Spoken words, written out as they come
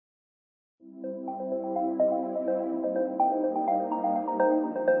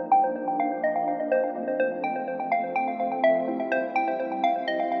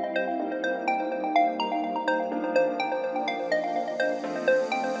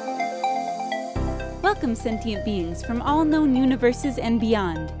Welcome, sentient beings from all known universes and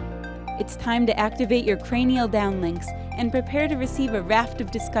beyond. It's time to activate your cranial downlinks and prepare to receive a raft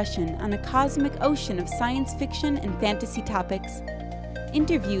of discussion on a cosmic ocean of science fiction and fantasy topics,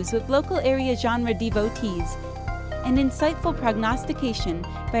 interviews with local area genre devotees, and insightful prognostication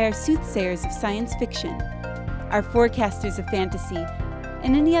by our soothsayers of science fiction, our forecasters of fantasy,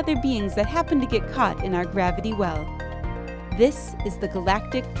 and any other beings that happen to get caught in our gravity well. This is the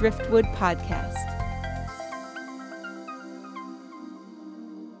Galactic Driftwood Podcast.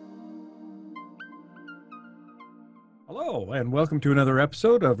 Hello, and welcome to another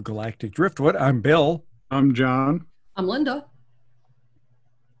episode of Galactic Driftwood. I'm Bill. I'm John. I'm Linda.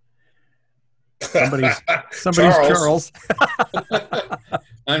 Somebody's Charles.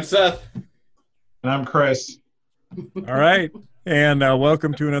 I'm Seth. And I'm Chris. All right, and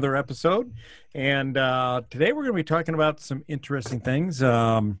welcome to another episode. And today we're going to be talking about some interesting things.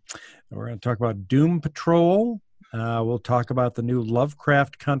 We're going to talk about Doom Patrol. We'll talk about the new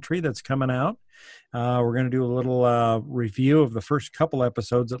Lovecraft Country that's coming out. We're going to do a little review of the first couple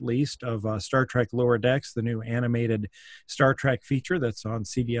episodes, at least, of Star Trek Lower Decks, the new animated Star Trek feature that's on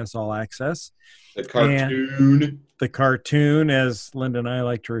CBS All Access. The cartoon. The cartoon, as Linda and I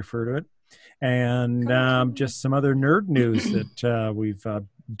like to refer to it. And just some other nerd news that we've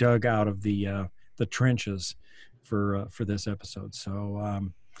dug out of the trenches for this episode.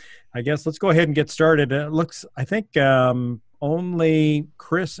 So I guess let's go ahead and get started. I think only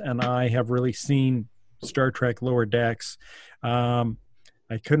Chris and I have really seen Star Trek Lower Decks. I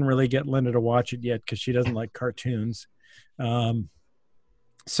couldn't really get Linda to watch it yet because she doesn't like cartoons. So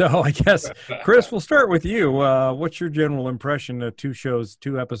I guess, Chris, we'll start with you. What's your general impression of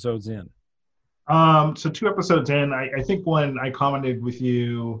two episodes in? So 2 episodes in, I think when I commented with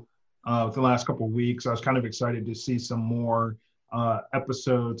you the last couple of weeks, I was kind of excited to see some more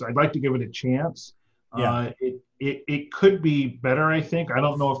episodes. I'd like to give it a chance. Yeah. It could be better, I think. I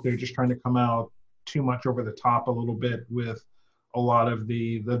don't know if they're just trying to come out too much over the top a little bit with a lot of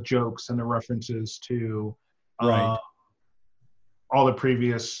the jokes and the references to Right. all the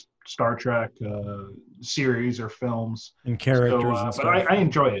previous Star Trek series or films. And characters and stuff. But I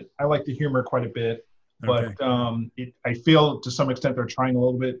enjoy it. I like the humor quite a bit. Okay. But I feel to some extent they're trying a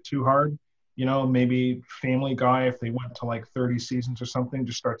little bit too hard. You know, maybe Family Guy, if they went to like 30 seasons or something,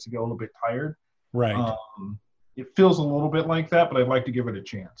 just starts to get a little bit tired. Right. It feels a little bit like that, but I'd like to give it a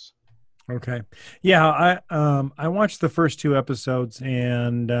chance. Okay. Yeah, I watched the first 2 episodes,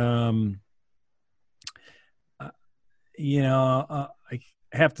 and I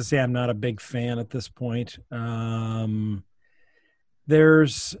have to say I'm not a big fan at this point.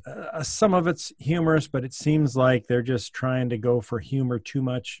 There's some of it's humorous, but it seems like they're just trying to go for humor too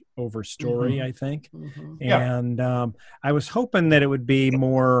much over story, Mm-hmm. I think. Mm-hmm. Yeah. And I was hoping that it would be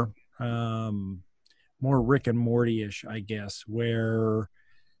more Rick and Morty-ish, I guess, where,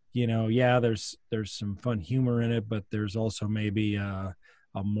 there's some fun humor in it, but there's also maybe a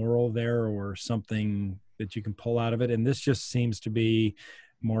moral there or something that you can pull out of it. And this just seems to be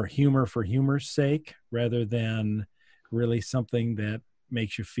more humor for humor's sake rather than really something that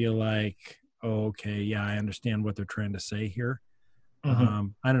makes you feel like, oh, okay, yeah, I understand what they're trying to say here. Mm-hmm.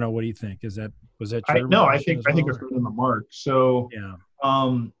 I don't know. What do you think? Was that your I think as well, it's within the mark. So yeah.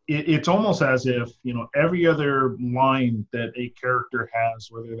 It's almost as if, every other line that a character has,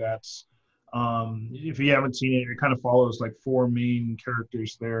 whether that's, if you haven't seen it, it kind of follows like 4 main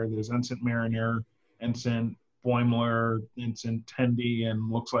characters there. There's Ensign Mariner, Ensign Boimler, Ensign Tendi, and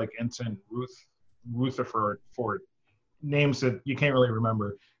looks like Ensign Rutherford, names that you can't really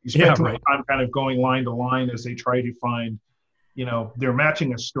remember. You spend too much time kind of going line to line as they try to find, they're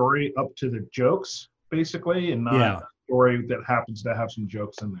matching a story up to the jokes, basically, and not a story that happens to have some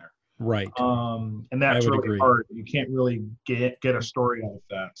jokes in there. Right. And that's really agree. hard. You can't really get a story out of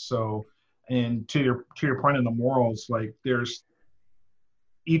that. So, and to your point on the morals, like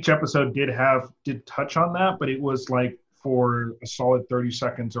each episode did touch on that, but it was like for a solid 30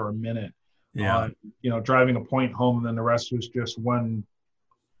 seconds or a minute. Yeah. Driving a point home, and then the rest was just one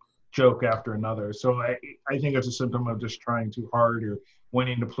joke after another. So I think it's a symptom of just trying too hard or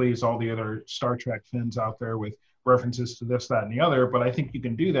wanting to please all the other Star Trek fans out there with references to this, that, and the other. But I think you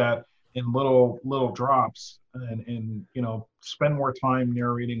can do that in little drops and spend more time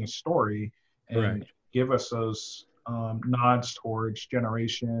narrating a story and give us those nods towards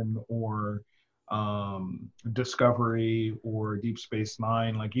Generation or Discovery or Deep Space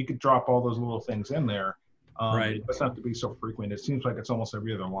Nine. Like, you could drop all those little things in there. It doesn't have to be so frequent. It seems like it's almost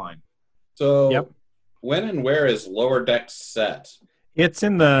every other line. So when and where is Lower Decks set? It's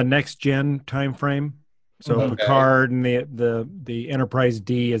in the next gen time frame. So Picard and the Enterprise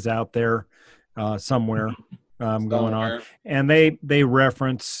D is out there, somewhere going on, Somewhere. and they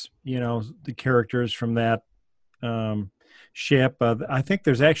reference the characters from that ship. I think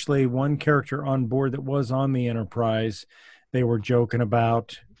there's actually one character on board that was on the Enterprise. They were joking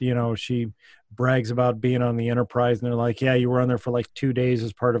about, she brags about being on the Enterprise, and they're like, yeah, you were on there for like 2 days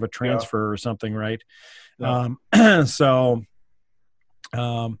as part of a transfer or something, right? Yeah.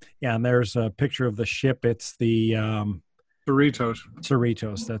 And there's a picture of the ship. It's the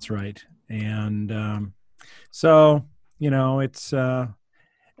Cerritos, that's right. And so, it's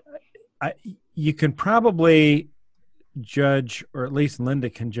you can probably judge, or at least Linda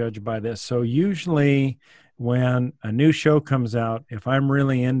can judge by this. So usually when a new show comes out, if I'm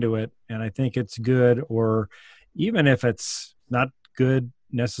really into it and I think it's good, or even if it's not good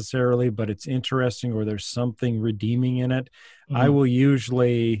necessarily, but it's interesting or there's something redeeming in it, I will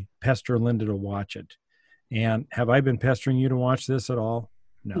usually pester Linda to watch it. And have I been pestering you to watch this at all?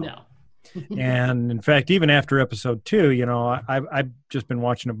 No. And in fact, even after episode 2, I've just been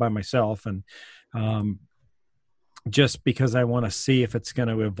watching it by myself, and just because I want to see if it's going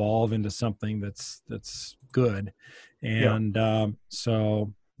to evolve into something that's good. And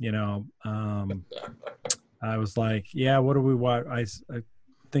so, I was like, yeah, what do we watch? I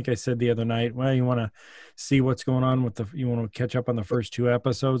think I said the other night, well, you want to see what's going on you want to catch up on the first 2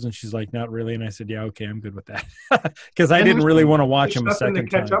 episodes? And she's like, not really. And I said, yeah, okay, I'm good with that. Because I didn't really want to watch them a second time.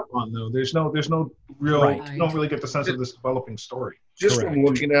 There's nothing to catch up on, though. There's no real, Right. You don't really get the sense of this developing story. Just Correct. from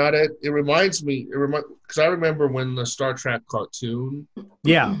looking at it, it reminds me, because I remember when the Star Trek cartoon,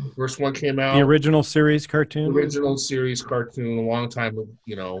 Yeah. first one came out, The original series cartoon. original series cartoon, a long time,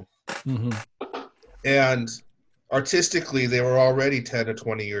 Mhm. and artistically they were already 10 to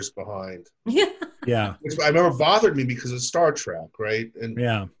 20 years behind. Yeah. Which I remember bothered me because it's Star Trek, right? And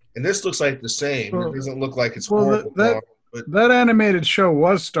Yeah. and this looks like the same. Well- It doesn't look like it's well, horrible. that animated show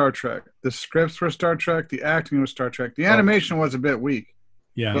was Star Trek. The scripts were Star Trek. The acting was Star Trek. The animation was a bit weak,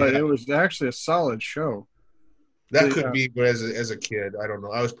 Yeah. but it was actually a solid show. That could be, but as a kid, I don't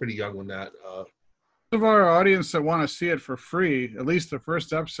know. I was pretty young when that. Of our audience that want to see it for free, at least the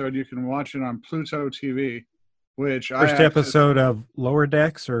first episode, you can watch it on Pluto TV, which First episode of Lower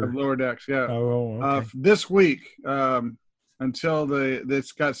Decks, or of Lower Decks, yeah. oh, okay. This week, until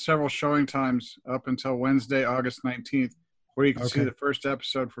it's got several showing times up until Wednesday, August 19th, where you can see Okay. the first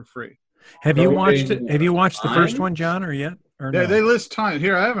episode for free. Have you watched it? Have you watched the first Time? one, John, or yet? Or Yeah, no? they list time.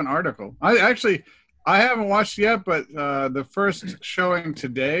 Here, I have an article. I haven't watched it yet, but the first showing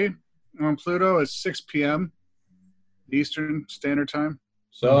today on Pluto is 6 p.m. Eastern Standard Time.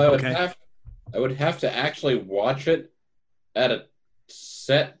 So Okay. I would have to actually watch it at a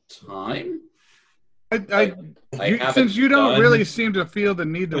set time. I haven't Since you don't done- really seem to feel the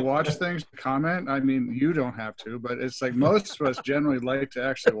need to watch things to comment, I mean, you don't have to, but it's like most of us generally like to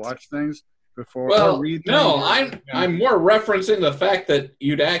actually watch things before or Well, read things. no, I'm more referencing the fact that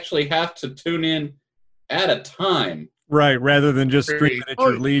you'd actually have to tune in at a time. Right, rather than just stream it at your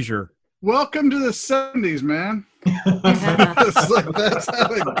Oh, leisure. Welcome to the 70s, man. It's like, that's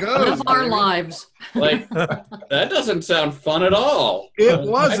how it goes. Live our baby. lives. Like that doesn't sound fun at all. It I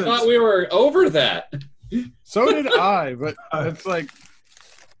wasn't. thought we were over that. So did I, but it's like,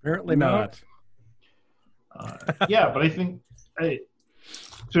 Apparently No. not. Yeah, but I think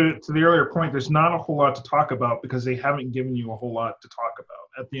to the earlier point, there's not a whole lot to talk about because they haven't given you a whole lot to talk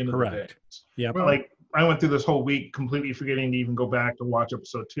about at the end of the day. Correct. Yep. Like I went through this whole week completely forgetting to even go back to watch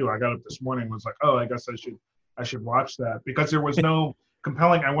episode 2. I got up this morning and was like, oh, I guess I should watch that because there was no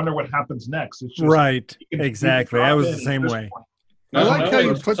compelling. I wonder what happens next. It's just, Right. you can Exactly. I drop was in the at same this way. point. I like how you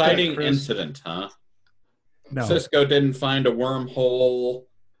No put that, exciting Chris. incident, huh? No. Cisco didn't find a wormhole.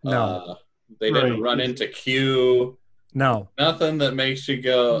 No. They didn't Right. run into Q. No. Nothing that makes you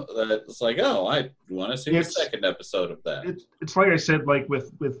go that it's like, oh, I want to see the It's- second episode of that. It's like I said, like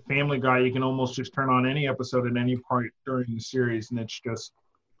with Family Guy, you can almost just turn on any episode at any part during the series, and it's just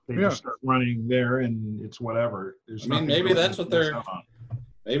they Yeah. just start running there, and it's whatever. There's I mean, nothing maybe really that's to what miss they're- out on.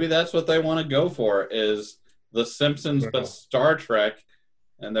 Maybe that's what they want to go for is The Simpsons but Star Trek,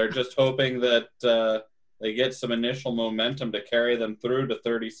 and they're just hoping that they get some initial momentum to carry them through to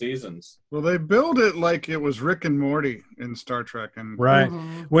 30 seasons. well, they build it like it was Rick and Morty in Star Trek. And Right.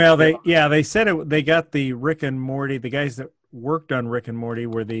 Mhm. Well, they said it. They got the Rick and Morty. The guys that worked on Rick and Morty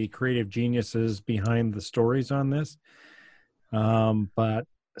were the creative geniuses behind the stories on this. But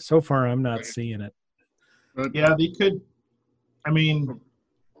so far, I'm not seeing it. But Yeah, they could. I mean,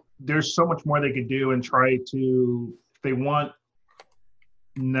 there's so much more they could do and try to. If they want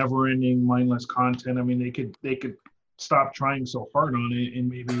never-ending, mindless content, I mean, they could stop trying so hard on it and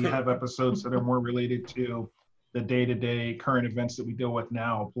maybe have episodes that are more related to the day-to-day current events that we deal with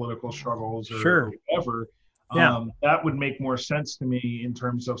now, political struggles or Sure. whatever. Yeah. That would make more sense to me in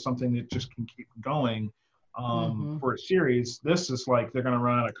terms of something that just can keep going for a series. This is like they're going to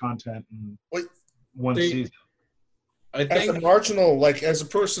run out of content in Wait, one season. I As a think marginal, like as a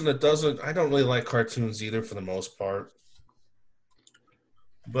person that doesn't, I don't really like cartoons either for the most part.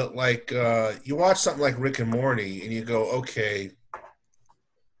 But like you watch something like Rick and Morty and you go, okay,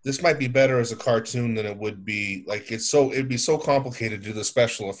 this might be better as a cartoon than it would be. Like it'd be so complicated to do the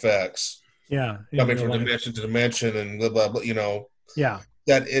special effects. Yeah. Coming from dimension to dimension and blah, blah, blah, you know. Yeah.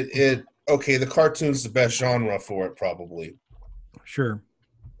 That okay, the cartoon's the best genre for it probably. Sure.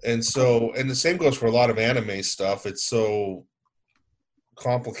 And so, and the same goes for a lot of anime stuff. It's so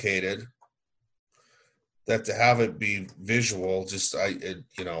complicated that to have it be visual,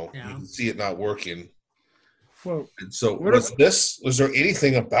 you can see it not working. Well, And so, what was there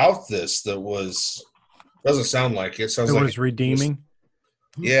anything about this that doesn't sound like it? Sounds It like was redeeming.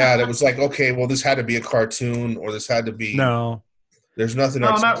 Yeah, that was like, okay, well, this had to be a cartoon, or this had to be. No. There's nothing.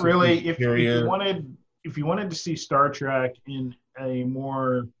 No, not really. If superior. you wanted to see Star Trek in a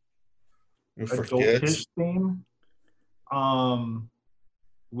more For adultish kids. theme,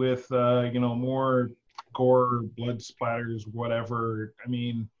 with more gore, blood splatters, whatever. I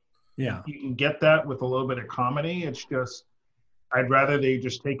mean, Yeah. you can get that with a little bit of comedy. It's just I'd rather they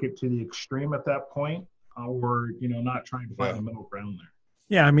just take it to the extreme at that point, or not trying to find a middle ground there.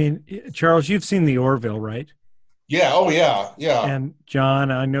 Yeah. I mean, Charles, you've seen the Orville, right? Yeah. Oh, yeah. Yeah. And John,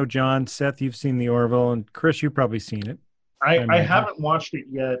 I know John, Seth, you've seen the Orville, and Chris, you've probably seen it. I imagine. haven't watched it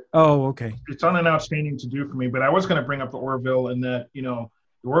yet. Oh, okay. It's on an outstanding to do for me, but I was going to bring up the Orville in that, the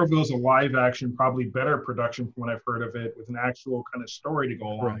Orville is a live action, probably better production from what I've heard of it, with an actual kind of story to go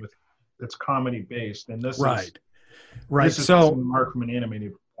along Right. with it that's comedy based. And this Right. is Right. This is So, mark from an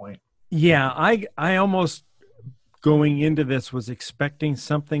animated point. yeah, I almost going into this was expecting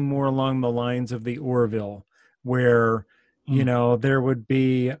something more along the lines of the Orville, where, there would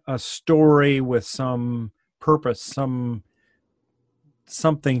be a story with some purpose,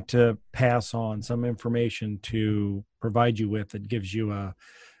 something to pass on, some information to provide you with that gives you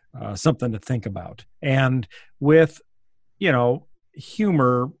something to think about, and with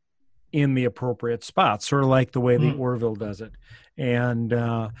humor in the appropriate spot, sort of like the way the Orville does it. And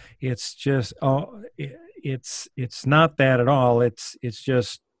it's just it's not that at all. It's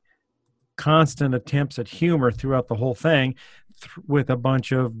just constant attempts at humor throughout the whole thing, with a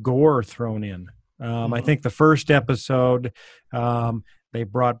bunch of gore thrown in. I think the first episode, they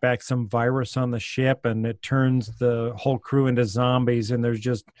brought back some virus on the ship, and it turns the whole crew into zombies, and there's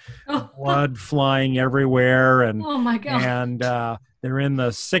just blood flying everywhere. And oh my God. And they're in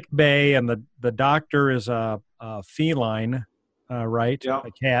the sick bay, and the doctor is a feline, right? Yep.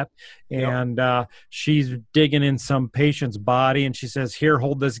 A cat. And she's digging in some patient's body, and she says, "Here,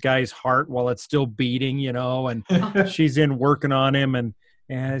 hold this guy's heart while it's still beating," and she's in working on him, and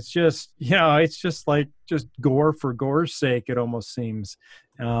it's just, it's just like just gore for gore's sake, it almost seems.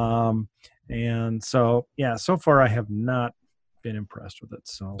 And so, so far I have not been impressed with it.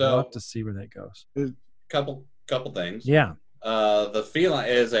 So we'll have to see where that goes. couple things. Yeah. The feline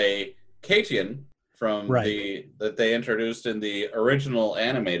is a Catian from Right. that they introduced in the original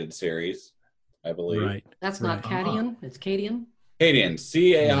animated series, I believe. Right. That's not Cadian. It's Cadian. Catian,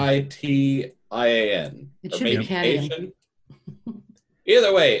 Caitian. It Or should be maybe Cadian. Catian.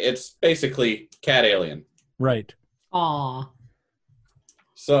 Either way, it's basically cat alien. Right. Aw.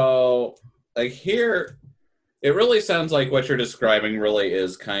 So, like here, it really sounds like what you're describing really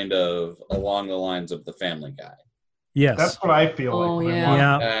is kind of along the lines of the Family Guy. Yes. That's what I feel like. Oh, when I yeah. watch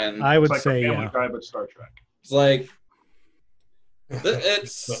Yeah. And I it. would It's like say, a Family yeah. Guy, but Star Trek. it's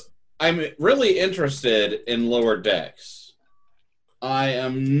like, I'm really interested in Lower Decks. I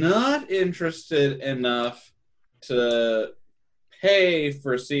am not interested enough to pay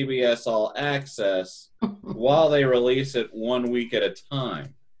for CBS All Access while they release it 1 week at a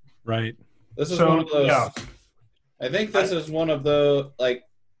time. Right. This is So, one of those. yeah. I think this is one of the, like,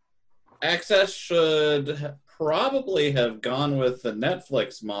 Access should probably have gone with the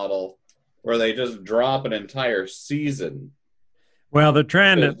Netflix model where they just drop an entire season. Well, they're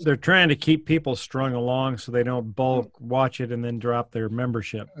trying to keep people strung along so they don't bulk watch it and then drop their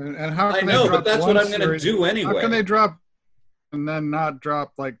membership. And how I can know, they drop but that's one what I'm going to series? do anyway. How can they drop and then not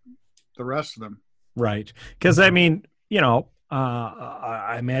drop like the rest of them? Right. Because, I mean,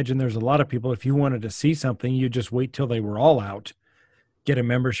 I imagine there's a lot of people, if you wanted to see something, you just wait till they were all out, get a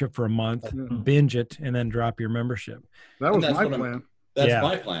membership for a month, binge it, and then drop your membership. That was that's my what plan. That's Yeah.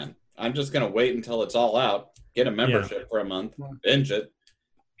 my plan. I'm just going to wait until it's all out, get a membership for a month, binge it,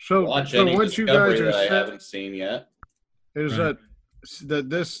 So, Watch so any what you guys Discovery are that I saying haven't seen yet. is Right. that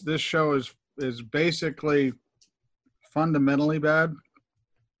this show is basically fundamentally bad.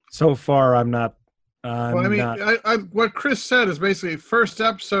 So far, I'm not. Well, I mean, not. what Chris said is basically first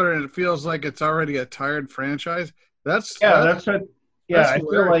episode, and it feels like it's already a tired franchise. That's That's what. Yeah, that's I feel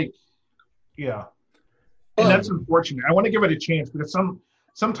hilarious. like. Yeah, and that's unfortunate. I want to give it a chance because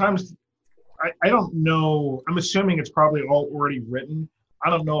sometimes I don't know. I'm assuming it's probably all already written. I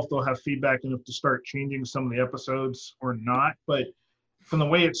don't know if they'll have feedback enough to start changing some of the episodes or not. But from the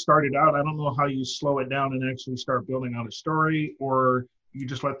way it started out, I don't know how you slow it down and actually start building out a story, or you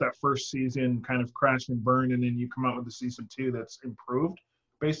just let that first season kind of crash and burn, and then you come out with a season 2 that's improved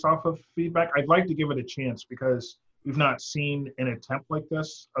based off of feedback. I'd like to give it a chance because we've not seen an attempt like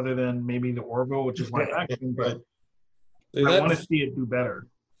this other than maybe the Orville, which is live action, but See, I want to that's, see it do better.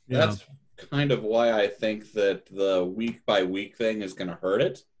 that's kind of why I think that the week by week thing is going to hurt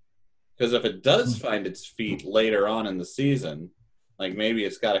it. Because if it does find its feet later on in the season, like maybe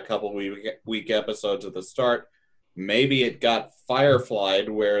it's got a couple week episodes at the start, maybe it got Fireflied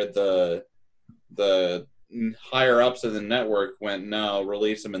where the higher ups in the network went, no,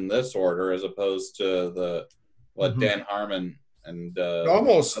 release them in this order, as opposed to Dan Harmon and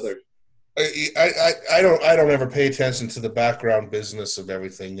Almost. other. I don't ever pay attention to the background business of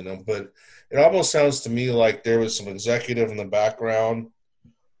everything, but it almost sounds to me like there was some executive in the background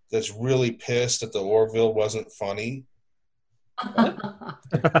that's really pissed that the Orville wasn't funny.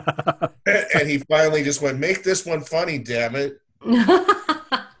 And he finally just went, make this one funny, damn it.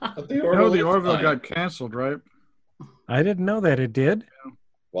 But the the Orville fine. got canceled, right? I didn't know that it did.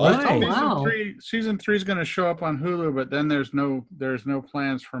 What? Why? Wow. Season 3 is going to show up on Hulu, but then there's no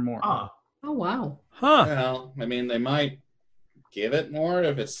plans for more. Oh, wow. Huh. Well, I mean, they might give it more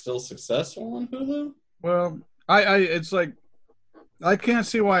if it's still successful on Hulu. Well, it's like I can't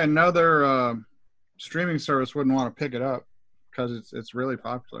see why another streaming service wouldn't want to pick it up because it's really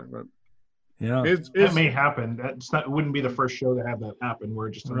popular. But Yeah. That may happen. It wouldn't be the first show to have that happen. Where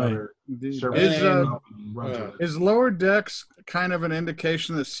just another service runs with it. Is Lower Decks kind of an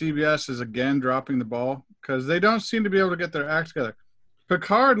indication that CBS is again dropping the ball? Because they don't seem to be able to get their act together.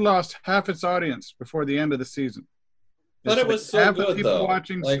 Picard lost half its audience before the end of the season. But It's it was so half the good, people though.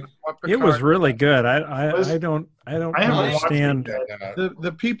 watching Like, It was Picard. really good. I don't I haven't understand. watched it.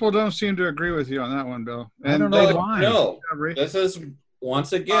 The people don't seem to agree with you on that one, Bill. I don't know they- why. No, Discovery. this is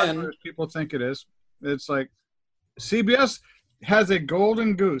once again. As people think it is. It's like CBS has a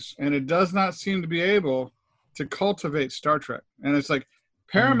golden goose, and it does not seem to be able to cultivate Star Trek. And it's like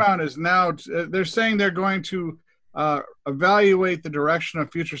Paramount is now. They're saying they're going to evaluate the direction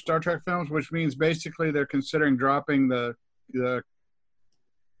of future Star Trek films, which means basically they're considering dropping the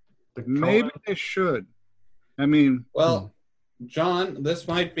maybe they should. I mean, Well, John, this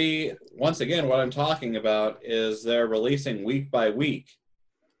might be once again what I'm talking about is they're releasing week by week,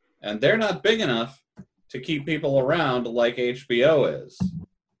 and they're not big enough to keep people around like HBO is.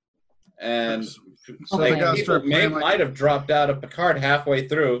 And so they gotta people start playing like- might have dropped out of Picard halfway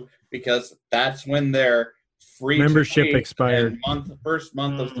through because that's when their free Membership to-week expired. and first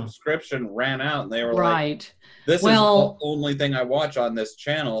month of subscription ran out, and they were like, Right. "This Well- is the only thing I watch on this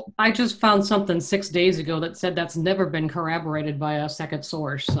channel." I just found something 6 days ago that said that's never been corroborated by a second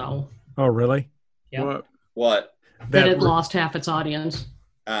source, so Oh, really? Yep. what? What? that it lost half its audience.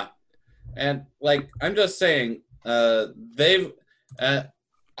 And I'm just saying, they've.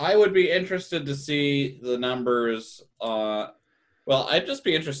 I would be interested to see the numbers. Well, I'd just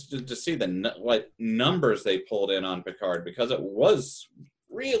be interested to see what numbers they pulled in on Picard because it was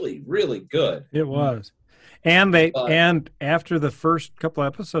really, really good. It was. And and after the first couple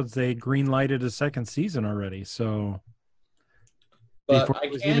episodes, they green-lighted a second season already. So But before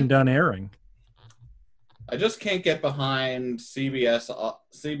it was even done airing. I just can't get behind CBS's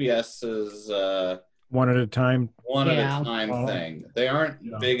One at a time. one at Yeah. a time Well, thing. They aren't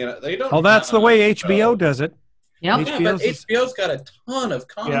yeah. big enough. They don't. Oh, that's have the way enough HBO show. does it. Yep. Yeah, but HBO's HBO's got a ton of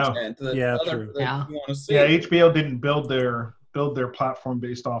content that Yeah, other true. that Yeah. you want to see. Yeah, HBO didn't build their platform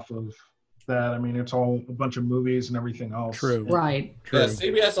based off of that. I mean, it's all a bunch of movies and everything else. True. Right. True. Yeah,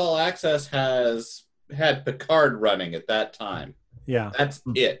 CBS All Access had Picard running at that time. Yeah. That's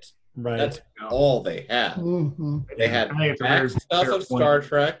it. Right. That's all they had. Hmm. They had I think it's a back very stuff fair of point. Star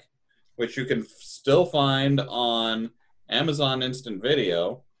Trek, which you can still find on Amazon Instant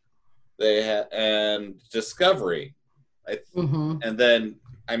Video. They had and Discovery, Hmm. and then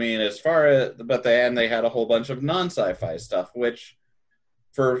I mean, as far as they had a whole bunch of non-sci-fi stuff, which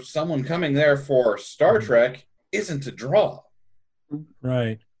for someone coming there for Star Trek isn't a draw.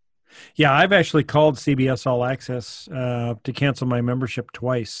 Right. Yeah, I've actually called CBS All Access to cancel my membership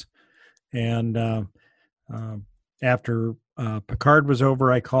twice. And after Picard was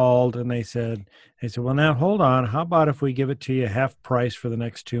over, I called and they said, well, now hold on. How about if we give it to you half price for the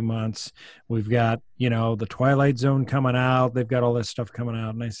next 2 months? We've got, the Twilight Zone coming out. They've got all this stuff coming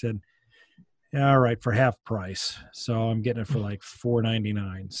out. And I said, all right, for half price. So I'm getting it for like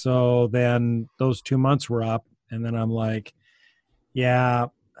 $4.99. So then those 2 months were up. And then I'm like, yeah,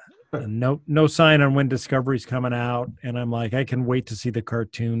 no sign on when Discovery's coming out. And I'm like, I can wait to see the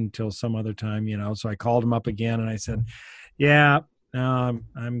cartoon till some other time, So I called them up again and I said, yeah, I'm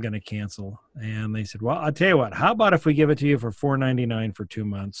going to cancel. And they said, well, I'll tell you what, how about if we give it to you for $4.99 for 2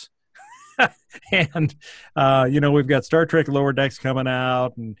 months? And, we've got Star Trek Lower Decks coming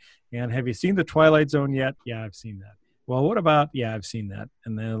out. And have you seen the Twilight Zone yet? Yeah, I've seen that. Well, what about, yeah, I've seen that.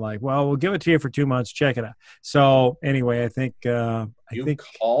 And they're like, well, we'll give it to you for 2 months. Check it out. So anyway, I think, you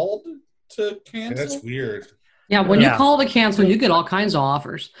called to cancel? That's weird. Yeah, when you call to cancel, you get all kinds of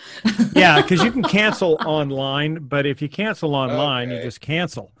offers. Yeah, because you can cancel online, but if you cancel online, you just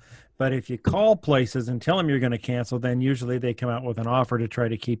cancel. But if you call places and tell them you're going to cancel, then usually they come out with an offer to try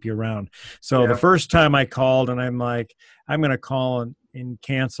to keep you around. So the first time I called and I'm like, I'm going to call and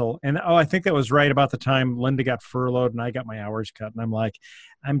cancel. And I think that was right about the time Linda got furloughed and I got my hours cut. And I'm like,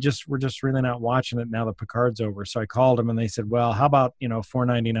 we're just really not watching it now that Picard's over. So I called them and they said, well, how about,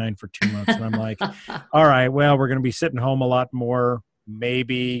 $4.99 for 2 months? And I'm like, all right, well, we're going to be sitting home a lot more.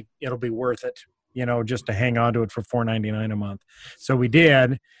 Maybe it'll be worth it, just to hang on to it for $4.99 a month. So we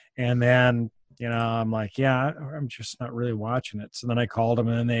did. And then, I'm like, yeah, I'm just not really watching it. So then I called them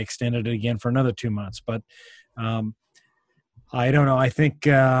and then they extended it again for another 2 months. But I don't know. I think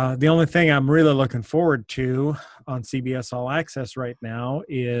the only thing I'm really looking forward to on CBS All Access right now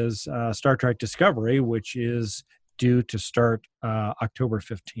is Star Trek Discovery, which is due to start October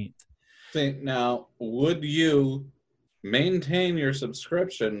 15th. See, now, would you maintain your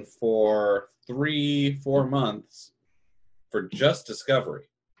subscription for 3-4 months for just Discovery?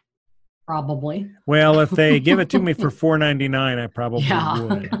 Probably. Well, if they give it to me for $4.99, I probably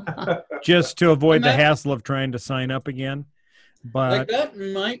would, just to avoid the hassle of trying to sign up again. But that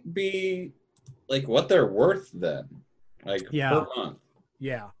might be what they're worth then, per month.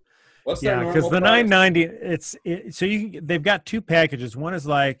 Yeah. What's their normal because the price? $9.90 so they've got two packages. One is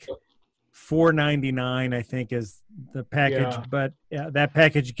like $4.99, I think, is the package, but that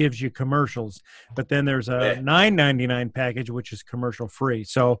package gives you commercials. But then there's a $9.99 package, which is commercial free.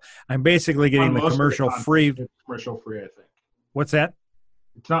 So I'm basically getting the commercial free. Commercial free, I think. What's that?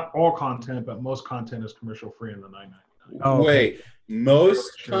 It's not all content, but most content is commercial free in the $9.99. Oh, okay. Wait,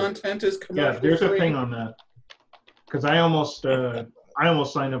 most content is commercial free? Yeah, there's a thing on that. Because I almost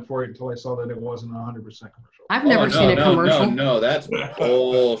signed up for it until I saw that it wasn't 100% commercial. I've never seen a commercial. No, that's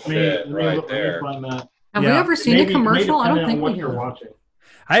bullshit right there. Have we ever seen a commercial? I don't think we have. have.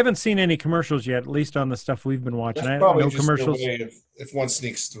 I haven't seen any commercials yet, at least on the stuff we've been watching. That's no just commercials. If one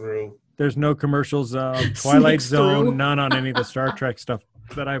sneaks through. There's no commercials. Twilight Zone, none on any of the Star Trek stuff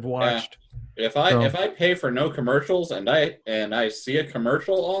that I've watched. If I pay for no commercials and I see a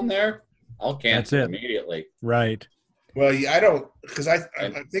commercial on there, I'll cancel immediately. Right. Well, I don't, because I'm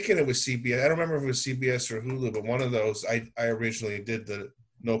thinking it was CBS. I don't remember if it was CBS or Hulu, but one of those I originally did the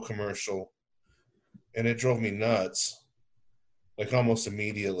no commercial, and it drove me nuts, almost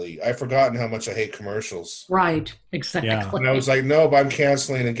immediately. I've forgotten how much I hate commercials. Right, exactly. Yeah. And I was like, no, but I'm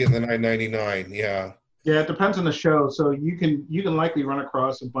canceling and getting the $9.99. Yeah. Yeah, it depends on the show. So you can likely run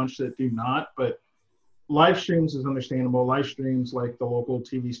across a bunch that do not, but live streams is understandable. Live streams like the local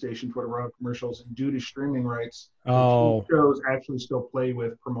TV station for the raw commercials, and due to streaming rights, shows actually still play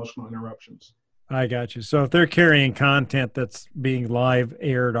with promotional interruptions. I got you. So if they're carrying content that's being live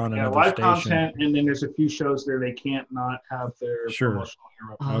aired on another live station. content, and then there's a few shows there they can't not have their promotional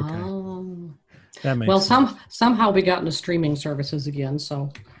interruptions. Okay. That makes well, sense. somehow we got into streaming services again,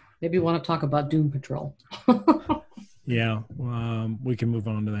 so maybe you want to talk about Doom Patrol. Yeah, we can move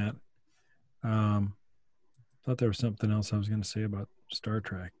on to that. Thought there was something else I was going to say about Star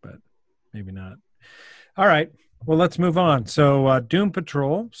Trek, but maybe not. All right. Well, let's move on. So Doom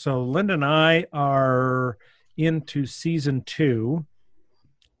Patrol. So Linda and I are into season 2.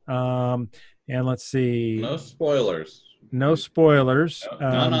 And let's see. No spoilers. No spoilers.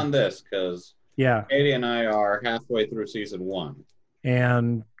 None on this, because yeah, Katie and I are halfway through season 1.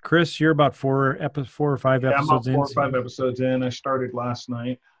 And Chris, you're about 4 or 5 episodes in. I'm about 4 or 5 episodes in. I started last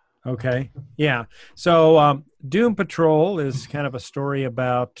night. Okay. Yeah. So Doom Patrol is kind of a story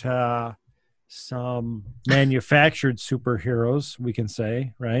about some manufactured superheroes, we can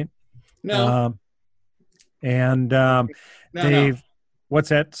say, right? No. They've What's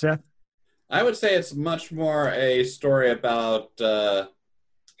that, Seth? I would say it's much more a story about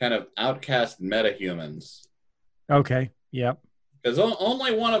kind of outcast metahumans. Okay. Yep. Because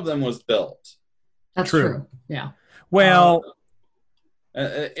only one of them was built. That's true. Yeah. Well,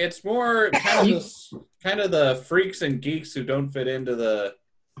 it's more kind of the freaks and geeks who don't fit into the.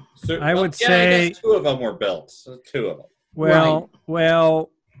 I would say I guess 2 of them were built. 2 of them. Well,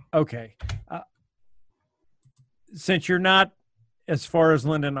 okay. Since you're not as far as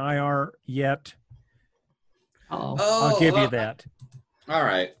Linda and I are yet, I'll give you that. All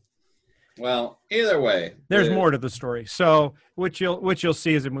right. Well, either way, there's more to the story. So, which you'll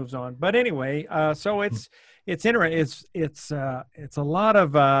see as it moves on. But anyway, so it's interesting. It's a lot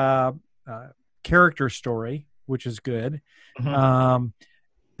of character story, which is good. Mm-hmm.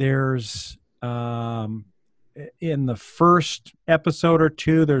 There's in the first episode or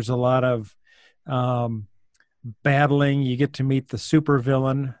 2, there's a lot of battling. You get to meet the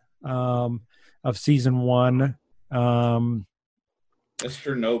supervillain of season 1.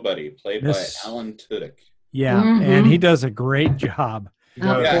 Mr. Nobody, played by Alan Tudyk. Yeah, and he does a great job.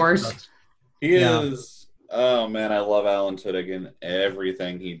 Of course. He is. Oh, man, I love Alan Tudyk in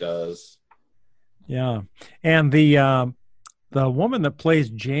everything he does. Yeah, and the woman that plays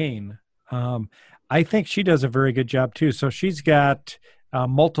Jane, I think she does a very good job, too. So she's got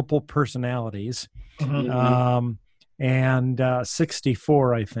multiple personalities, and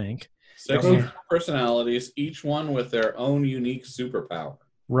 64, I think. 6 personalities, each one with their own unique superpower.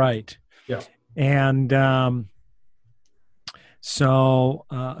 Right. Yeah. And so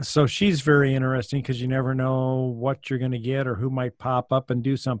she's very interesting because you never know what you're going to get or who might pop up and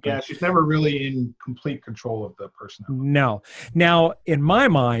do something. Yeah, she's never really in complete control of the personality. No. Now, in my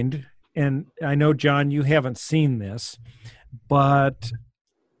mind, and I know, John, you haven't seen this, but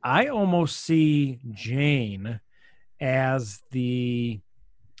I almost see Jane as the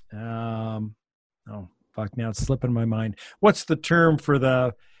now it's slipping my mind. What's the term for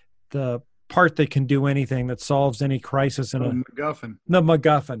the part that can do anything, that solves any crisis in MacGuffin? The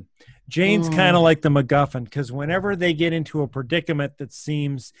MacGuffin. Jane's kind of like the MacGuffin, because whenever they get into a predicament that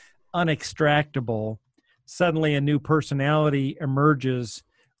seems unextractable, suddenly a new personality emerges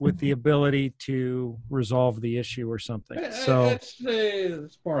with the ability to resolve the issue or something. So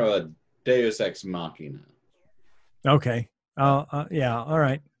it's more of a Deus Ex Machina. Okay. Yeah. All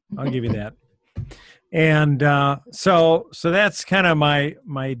right. I'll give you that. And so that's kind of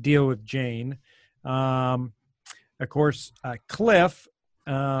my deal with Jane. Of course, Cliff.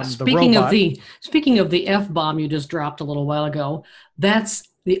 Speaking of the F-bomb you just dropped a little while ago, that's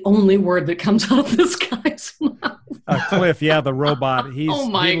the only word that comes out of this guy's mouth. Cliff, yeah, the robot. God.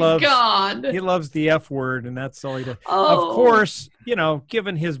 He loves the F word, and that's all he does. Oh. Of course,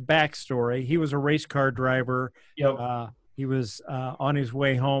 given his backstory, he was a race car driver. Yep. He was on his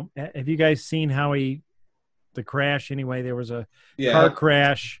way home. Have you guys seen how the crash? Anyway, there was a car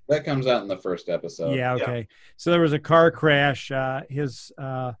crash. That comes out in the first episode. Yeah, okay. Yeah. So there was a car crash. His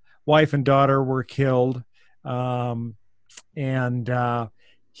wife and daughter were killed. And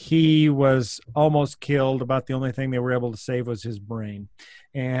he was almost killed. About the only thing they were able to save was his brain.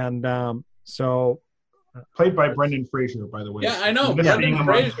 And played by Brendan Fraser, by the way. Yeah, I know. Brendan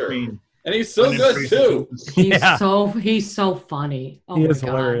Fraser. And he's so good too. He's so funny. Oh, he is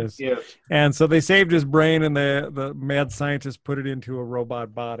hilarious. Yeah. And so they saved his brain, and the mad scientist put it into a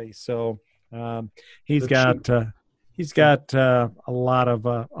robot body. So he's got a lot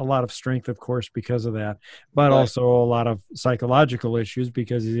of strength, of course, because of that, but also a lot of psychological issues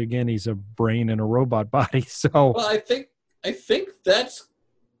because he's a brain in a robot body. So I think that's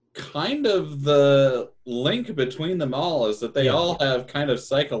kind of the link between them all, is that they all have kind of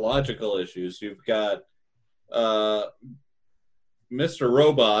psychological issues. You've got Mr.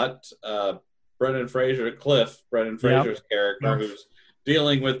 Robot, Brendan Fraser's character, who's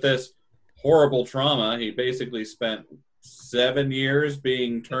dealing with this horrible trauma. He basically spent 7 years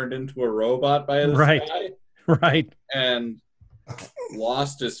being turned into a robot by this guy. Right. And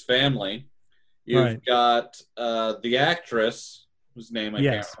lost his family. You've got the actress, whose name I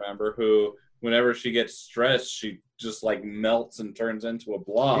can't remember, who, whenever she gets stressed, she just like melts and turns into a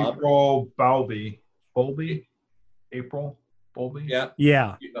blob. April Bowlby. April Bowlby? Yeah.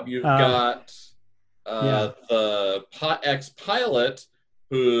 Yeah. You've got the ex-pilot,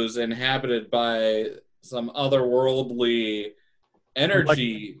 who's inhabited by some otherworldly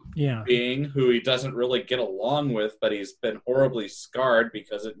energy being who he doesn't really get along with, but he's been horribly scarred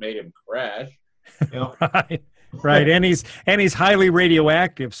because it made him crash. Right. And he's highly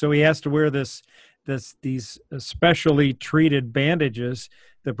radioactive, so he has to wear these specially treated bandages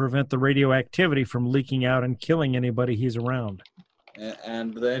that prevent the radioactivity from leaking out and killing anybody he's around.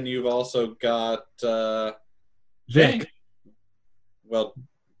 And then you've also got Vic. Well,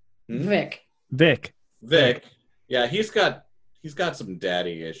 Vic. Yeah, he's got some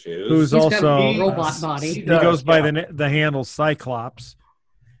daddy issues. Who's He's also got a robot body. He goes by the handle Cyclops.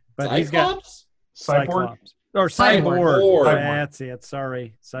 But Cyclops? he's got Cyborg. Or Cyborg. Cyborg. That's it.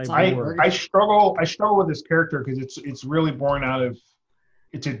 Sorry, Cyborg. I struggle with this character because it's really born out of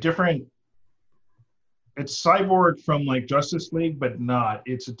it's Cyborg from like Justice League, but not.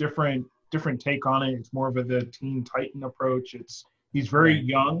 It's a different take on it. It's more of the Teen Titan approach. He's very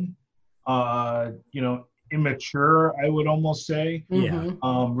young, immature, I would almost say. Yeah.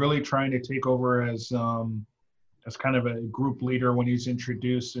 Really trying to take over as kind of a group leader when he's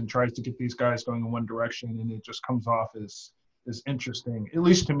introduced and tries to get these guys going in one direction, and it just comes off as interesting, at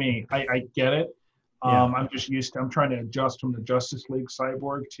least to me. I get it. I'm just I'm trying to adjust from the Justice League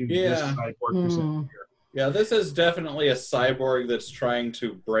Cyborg to this Cyborg presented here. Yeah, this is definitely a cyborg that's trying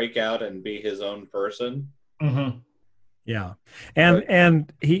to break out and be his own person. Mm-hmm. Yeah,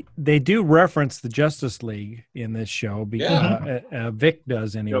 and they do reference the Justice League in this show. Because, Vic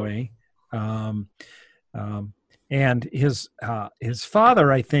does anyway. Yep. And his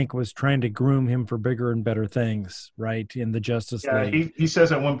father, I think, was trying to groom him for bigger and better things, right? In the Justice League. Yeah, he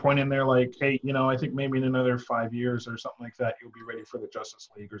says at one point in there, like, hey, I think maybe in another 5 years or something like that, you'll be ready for the Justice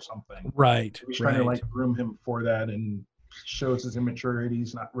League or something. Right. He's trying to like groom him for that, and shows his immaturity.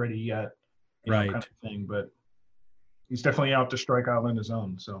 He's not ready yet, kind of thing. But he's definitely out to strike out on his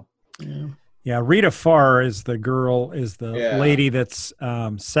own. So. Yeah, Rita Farr is the lady that's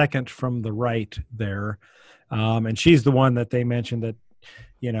second from the right there. And she's the one that they mentioned that,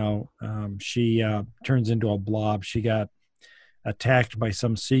 she turns into a blob. She got attacked by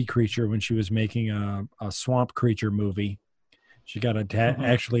some sea creature when she was making a swamp creature movie. She got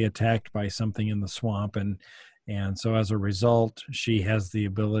actually attacked by something in the swamp. And so as a result, she has the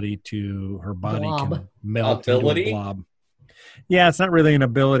ability her body can melt into a blob. Yeah, it's not really an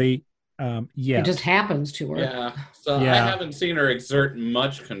ability. It just happens to her. Yeah. So I haven't seen her exert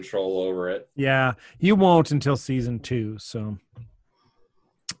much control over it. Yeah, you won't until season 2. So,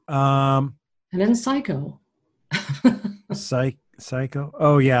 and then Psycho. Psycho.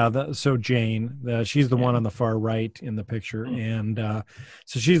 Oh yeah. So Jane, she's the one on the far right in the picture, and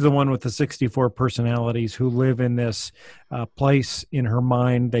so she's the one with the 64 personalities who live in this place in her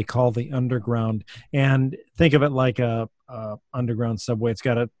mind they call the underground. And think of it like a underground subway. It's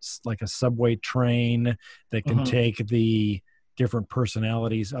got like a subway train that can take the different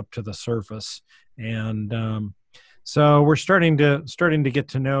personalities up to the surface, and so we're starting to get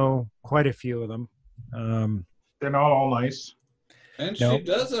to know quite a few of them. They're not all nice, and she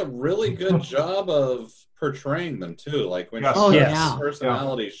does a really good job of portraying them too. Like when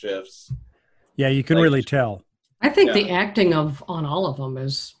personality shifts. Yeah, you can really tell. I think the acting on all of them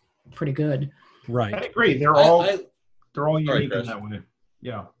is pretty good. Right. I agree. They're all unique in that way.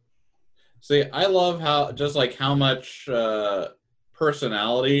 Yeah. See, I love how much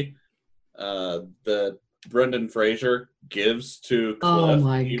personality that Brendan Fraser gives to Cliff,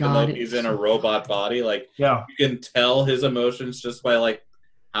 though he's in a robot body. Like, you can tell his emotions just by like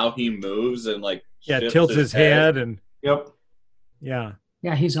how he moves and like tilts his head and yeah,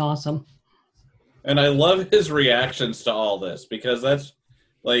 he's awesome. And I love his reactions to all this because that's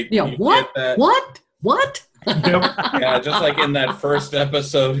like what? Yeah, just like in that first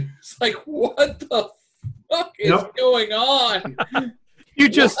episode, it's like, what the fuck is going on? You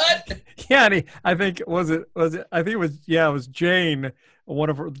just, I think it was Jane. One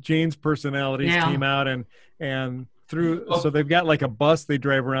of Jane's personalities came out and through. So they've got like a bus they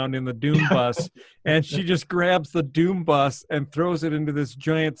drive around in, the Doom bus, and she just grabs the Doom bus and throws it into this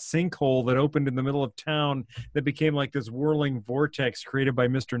giant sinkhole that opened in the middle of town that became like this whirling vortex created by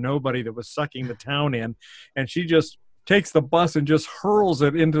Mr. Nobody that was sucking the town in, and she just takes the bus and just hurls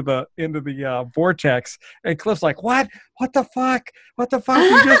it into the vortex. And Cliff's like, what the fuck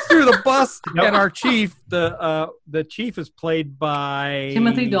you just threw the bus. And our chief, the chief is played by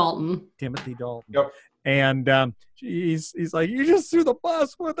Timothy Dalton. Yep. And he's like, you just threw the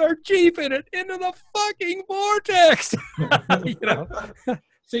bus with our chief in it into the fucking vortex.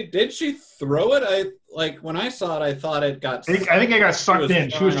 See, did she throw it? When I saw it, I thought it got. I think it got sucked in.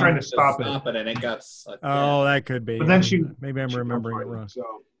 She was trying to stop it, and it got sucked in. Oh, that could be. But then maybe I'm remembering it wrong. So.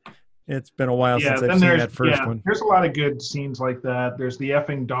 It's been a while since I've seen that first one. There's a lot of good scenes like that. There's the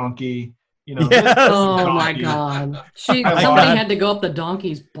effing donkey. Yes. Oh my God! Somebody had to go up the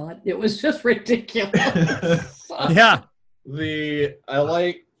donkey's butt. It was just ridiculous. Yeah.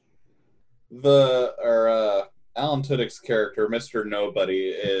 Alan Tudyk's character, Mr. Nobody,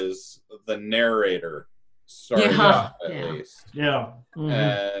 is the narrator. starting Yeah. off, at Yeah. least. Yeah.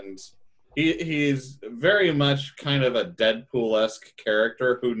 And he's very much kind of a Deadpool-esque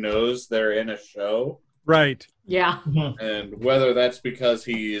character who knows they're in a show. Right. Yeah. And whether that's because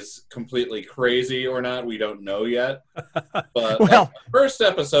he's completely crazy or not, we don't know yet. But Well- the first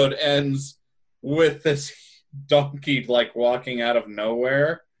episode ends with this donkey like walking out of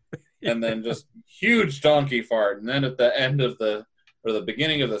nowhere, and then just huge donkey fart. And then at the end of the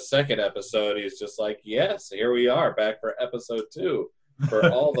beginning of the second episode, he's just like, "Yes, here we are, back for episode 2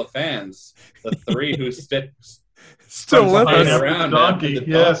 for all the fans, the 3 who Still with Hanging us. out. around Donkey, after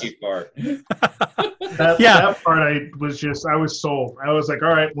the yes. donkey fart." That part I was sold. I was like, all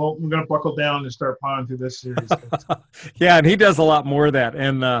right, well, I'm going to buckle down and start plowing through this series. Yeah, and he does a lot more of that.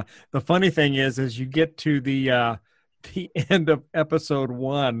 And the funny thing is, as you get to the end of episode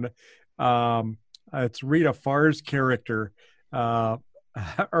 1, it's Rita Farr's character, or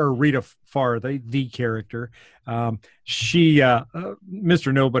Rita Farr, the character. She,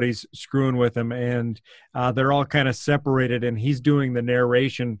 Mr. Nobody's screwing with him, and they're all kind of separated, and he's doing the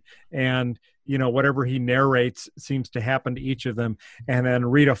narration, and whatever he narrates seems to happen to each of them. And then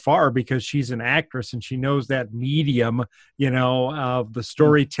Rita Farr, because she's an actress and she knows that medium, of the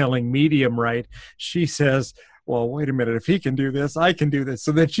storytelling medium, right? She says, well, wait a minute, if he can do this, I can do this.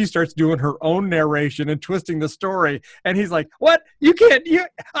 So then she starts doing her own narration and twisting the story. And he's like, what?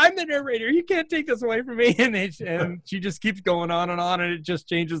 I'm the narrator. You can't take this away from me. And she just keeps going on, and it just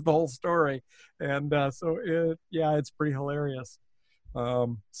changes the whole story. And it's pretty hilarious.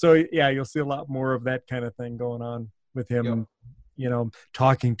 You'll see a lot more of that kind of thing going on with him,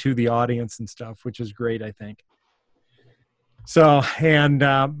 talking to the audience and stuff, which is great, I think. So, and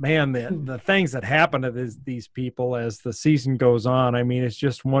man, the things that happen to these people as the season goes on, I mean, it's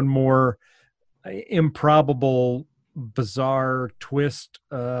just one more improbable, bizarre twist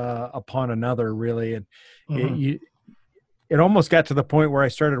upon another, really. And it almost got to the point where I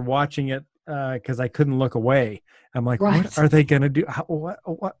started watching it because I couldn't look away. I'm like, Right. What are they going to do?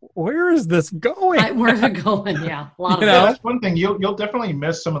 Where is this going? Where's it going? Yeah. A lot of That's one thing. You'll definitely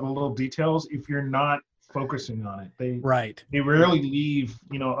miss some of the little details if you're not focusing on it. They rarely leave,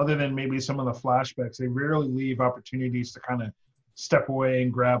 other than maybe some of the flashbacks, they rarely leave opportunities to kind of step away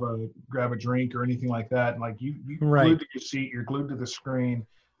and grab a drink or anything like that. Like you're glued to your seat, you're glued to the screen,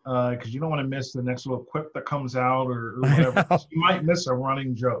 because you don't want to miss the next little quip that comes out or whatever. You might miss a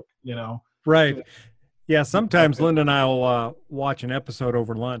running joke, Right. Yeah, sometimes Linda and I will watch an episode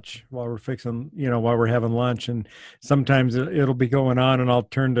over lunch while we're while we're having lunch, and sometimes it'll be going on, and I'll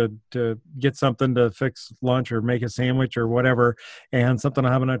turn to get something to fix lunch or make a sandwich or whatever, and something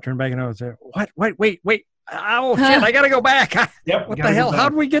will happen, and I turn back and I'll say, "What? Wait! Oh shit! I gotta go back! Yep. What the hell? How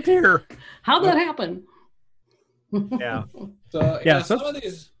did we get here? How'd that happen?" Yeah. So some of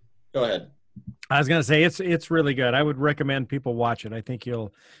these. Go ahead. I was gonna say it's really good. I would recommend people watch it. I think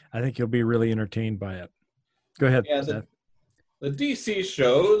you'll be really entertained by it. Go ahead. Yeah, the DC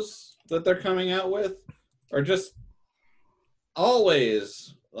shows that they're coming out with are just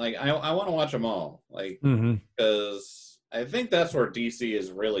always like I want to watch them all, like because I think that's where DC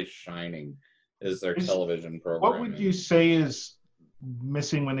is really shining is their television program. What would you say is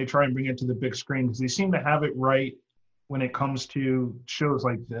missing when they try and bring it to the big screen? Because they seem to have it right when it comes to shows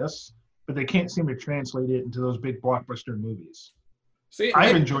like this, but they can't seem to translate it into those big blockbuster movies. See,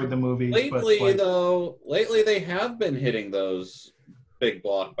 I've enjoyed the movies. Lately they have been hitting those big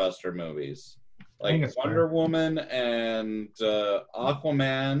blockbuster movies, like Wonder Woman and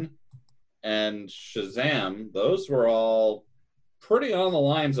Aquaman and Shazam. Those were all pretty along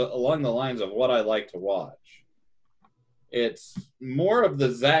the lines of what I like to watch. It's more of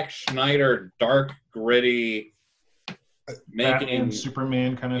the Zack Snyder dark, gritty, Batman,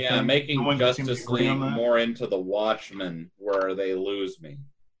 Superman kind of thing. Yeah, making Justice League more into the Watchmen, where they lose me.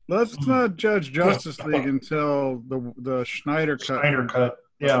 Let's not judge Justice League until the Snyder cut.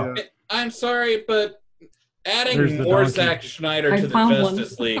 Yeah. I'm sorry, but adding more Zack Snyder to the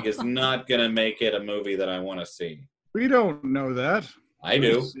Justice League is not going to make it a movie that I want to see. We don't know that. I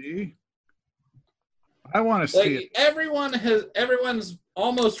do. See. I want to see it. Everyone's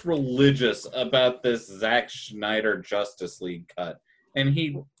almost religious about this Zack Snyder Justice League cut. And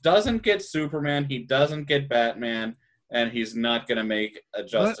he doesn't get Superman, he doesn't get Batman, and he's not going to make a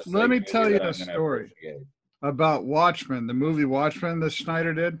Justice League. Let me tell you a story about Watchmen, the movie Watchmen that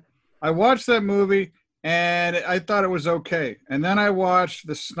Snyder did. I watched that movie, and I thought it was okay. And then I watched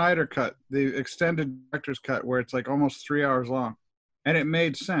the Snyder cut, the extended director's cut, where it's like almost 3 hours long. And it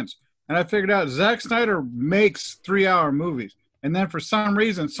made sense. And I figured out Zack Snyder makes 3-hour movies. And then for some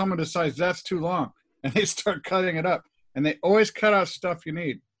reason, someone decides that's too long. And they start cutting it up. And they always cut out stuff you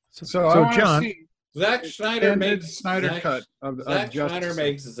need. So I want to see Zack Snyder makes Snyder cut of Zack Justice Snyder League.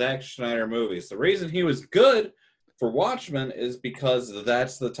 makes Zack Snyder movies. The reason he was good for Watchmen is because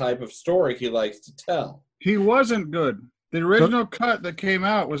that's the type of story he likes to tell. He wasn't good. The original cut that came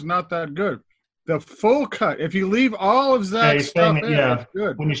out was not that good. The full cut, if you leave all of Zack's stuff in, it's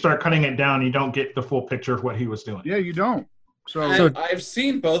good. When you start cutting it down, you don't get the full picture of what he was doing. Yeah, you don't. So I've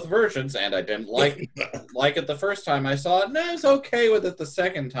seen both versions, and I didn't like it the first time I saw it, and I was okay with it the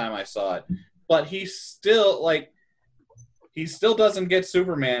second time I saw it. But he still doesn't get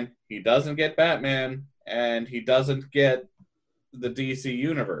Superman, he doesn't get Batman, and he doesn't get the DC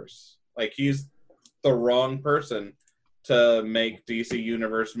universe. Like, he's the wrong person to make DC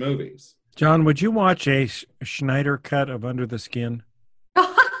universe movies. John, would you watch a Schneider cut of Under the Skin?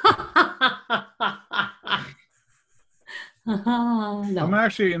 No. I'm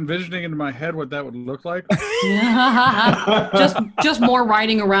actually envisioning in my head what that would look like. just more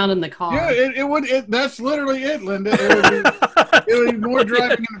riding around in the car. Yeah, it would. That's literally it, Linda. It would be more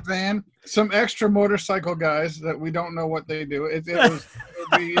driving in a van, some extra motorcycle guys that we don't know what they do. It would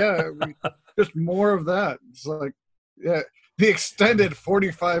be just more of that. It's like, yeah, the extended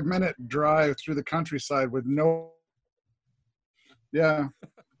 45-minute drive through the countryside with no. Yeah,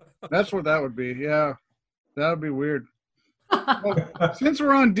 that's what that would be. Yeah, that would be weird. Well, since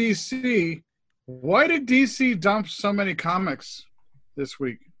we're on DC, why did DC dump so many comics this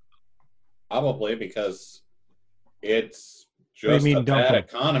week? Probably because it's just a bad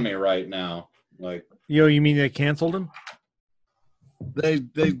economy right now. Like, you mean they canceled them? They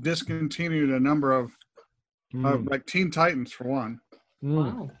discontinued a number of like Teen Titans for one.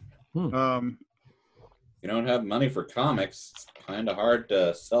 Wow. You don't have money for comics. It's kind of hard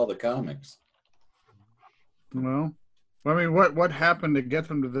to sell the comics. Well, I mean, what happened to get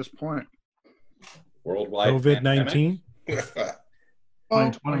them to this point? Worldwide COVID-19?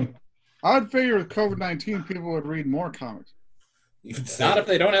 2020. I'd figure with COVID-19, people would read more comics. Not if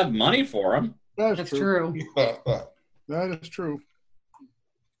they don't have money for them. That's true. That is true.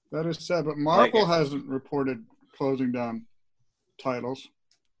 That is sad. But Marvel hasn't reported closing down titles.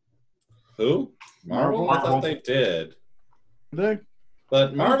 Who? Marvel? I thought they did. Did they?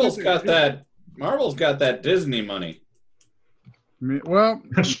 But Marvel's got that Disney money. Well,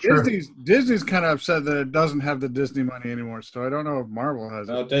 Disney's kind of upset that it doesn't have the Disney money anymore, so I don't know if Marvel has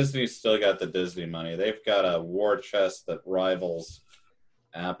it. No, Disney's still got the Disney money. They've got a war chest that rivals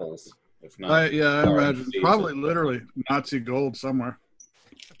Apple's, if not. I imagine. Probably literally Nazi gold somewhere.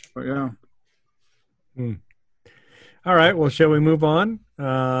 But yeah. All right, well, shall we move on?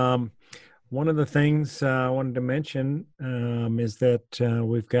 One of the things I wanted to mention is that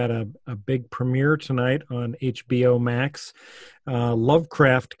we've got a big premiere tonight on HBO Max,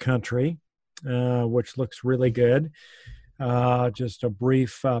 Lovecraft Country, which looks really good. Just a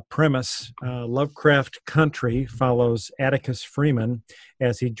brief premise. Lovecraft Country follows Atticus Freeman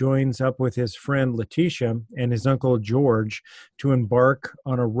as he joins up with his friend Letitia and his uncle George to embark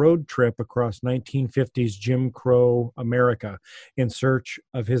on a road trip across 1950s Jim Crow America in search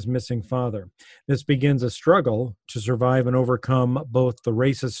of his missing father. This begins a struggle to survive and overcome both the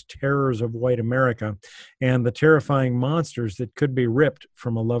racist terrors of white America and the terrifying monsters that could be ripped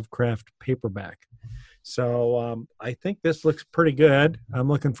from a Lovecraft paperback. So I think this looks pretty good. I'm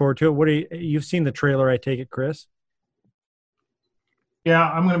looking forward to it. You've seen the trailer, I take it, Chris? Yeah,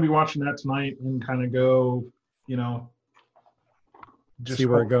 I'm going to be watching that tonight and kind of go, just see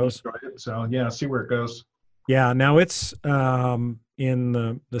where it goes. So yeah, see where it goes. Yeah, now it's in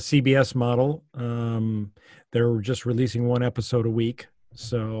the CBS model. They're just releasing one episode a week,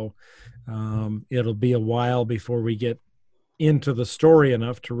 so it'll be a while before we get into the story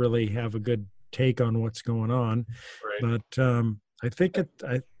enough to really have a good take on what's going on. Right. But I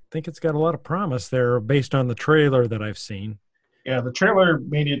think it's got a lot of promise there based on the trailer that I've seen. Yeah, the trailer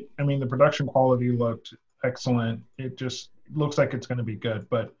made it. I mean, the production quality looked excellent. It just looks like it's going to be good.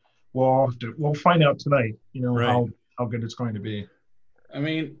 But we'll find out tonight. Right. how good it's going to be. I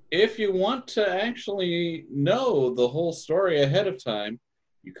mean, if you want to actually know the whole story ahead of time,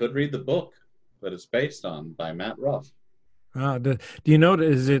 you could read the book that it's based on by Matt Ruff. Do you know,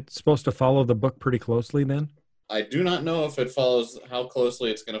 is it supposed to follow the book pretty closely then? I do not know if it follows how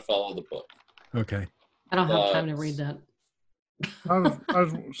closely it's going to follow the book. Okay. I don't have time to read that.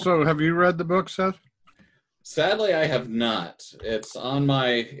 So have you read the book, Seth? Sadly, I have not. It's on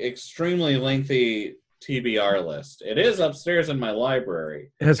my extremely lengthy TBR list. It is upstairs in my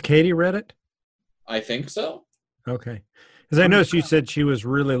library. Has Katie read it? I think so. Okay. Because I noticed you said she was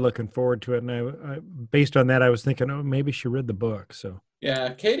really looking forward to it, and I based on that, I was thinking, maybe she read the book. So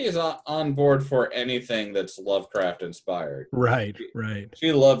Yeah, Katie's on board for anything that's Lovecraft inspired. Right.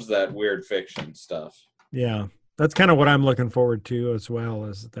 She loves that weird fiction stuff. Yeah, that's kind of what I'm looking forward to as well,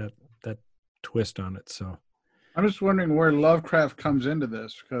 as that twist on it. So I'm just wondering where Lovecraft comes into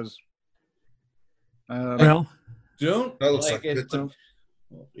this, because well, don't like it.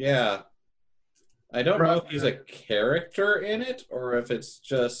 Yeah, I don't know if he's a character in it or if it's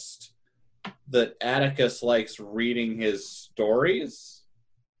just that Atticus likes reading his stories.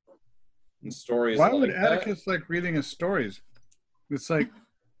 And stories. Why would Atticus like reading his stories? It's like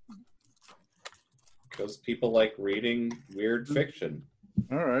because people like reading weird fiction.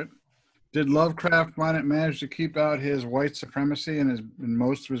 All right. Did Lovecraft manage to keep out his white supremacy in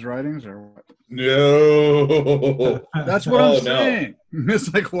most of his writings, or what? No. That's what I'm saying.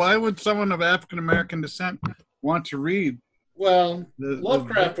 It's like, why would someone of African American descent want to read? Well,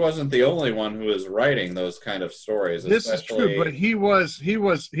 Lovecraft wasn't the only one who was writing those kind of stories. This is true, but he was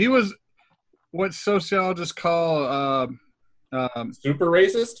what sociologists call super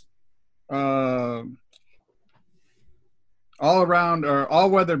racist. All around or all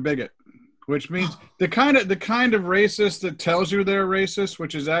weather bigot, which means the kind of racist that tells you they're racist,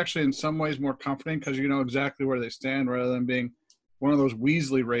 which is actually in some ways more comforting because you know exactly where they stand rather than being one of those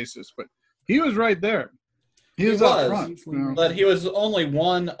Weasley racists. But he was right there. He was up front. But he was only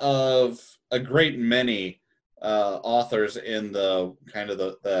one of a great many authors in the kind of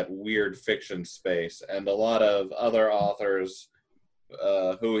that weird fiction space, and a lot of other authors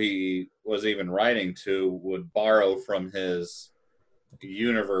who he was even writing to would borrow from his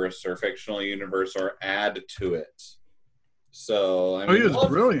universe or fictional universe or add to it. So I mean, he was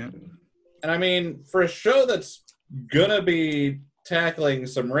brilliant. And I mean, for a show that's gonna be tackling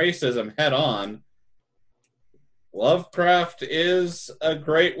some racism head on, Lovecraft is a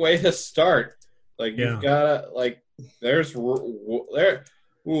great way to start. Like you've gotta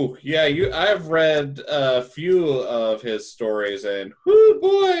I've read a few of his stories, and whoo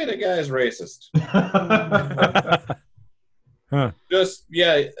boy, the guy's racist. Huh.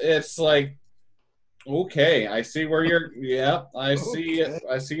 It's like, okay, I see where you're. Yeah, I see it.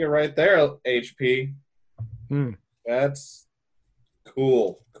 I see you right there, HP. That's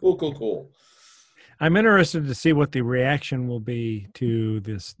cool. Cool. I'm interested to see what the reaction will be to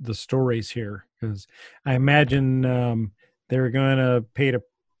the stories here, because I imagine they're going to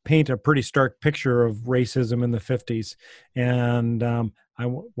paint a pretty stark picture of racism in the 50s. And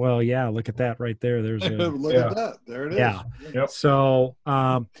look at that right there. There's look at that. There it is. Yeah. Yep. So,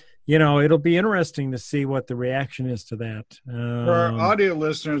 it'll be interesting to see what the reaction is to that. For our audio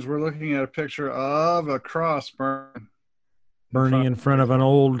listeners, we're looking at a picture of a cross burning in front of an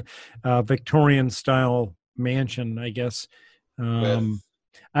old Victorian style mansion, I guess.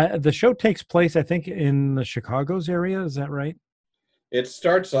 The show takes place, I think, in the Chicago's area. Is that right? It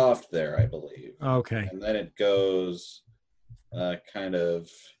starts off there, I believe. Okay. And then it goes kind of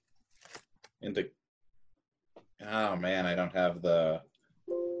into... Oh, man, I don't have the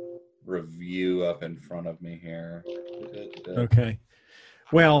review up in front of me here. Okay.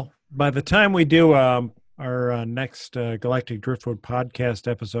 Well, by the time we do our next Galactic Driftwood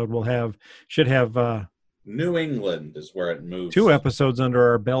podcast episode, should have New England is where it moves. 2 episodes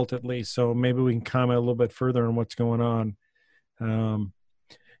under our belt at least, so maybe we can comment a little bit further on what's going on.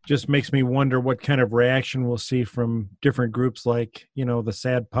 Just makes me wonder what kind of reaction we'll see from different groups like, the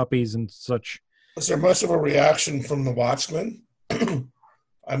Sad Puppies and such. Was there much of a reaction from the Watchmen?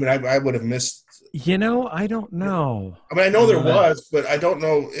 I mean, I would have missed... I don't know. I mean, I know there was, but I don't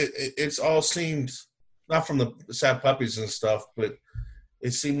know. It's all seemed, not from the Sad Puppies and stuff, but it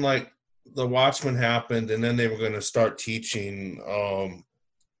seemed like the Watchmen happened, and then they were going to start teaching about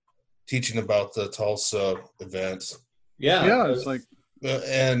the Tulsa events. Yeah, it's like...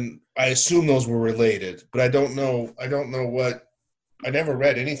 and I assume those were related, but I don't know what... I never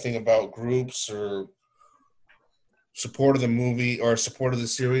read anything about groups or support of the movie or support of the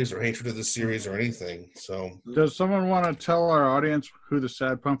series or hatred of the series or anything. So, does someone want to tell our audience who the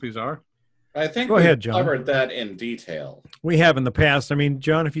Sad Puppies are? I think Go ahead, John. Covered that in detail. We have in the past. I mean,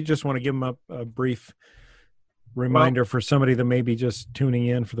 John, if you just want to give them a brief reminder for somebody that may be just tuning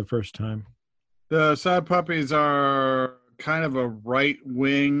in for the first time. The Sad Puppies are kind of a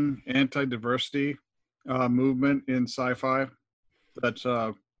right-wing anti-diversity movement in sci-fi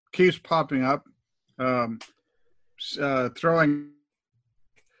that keeps popping up, throwing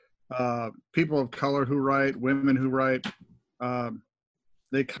people of color who write, women who write.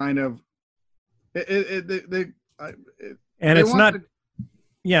 They kind of and it's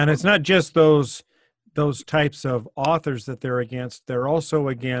not just those types of authors that they're against. They're also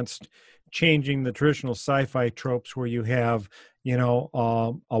against changing the traditional sci-fi tropes where you have,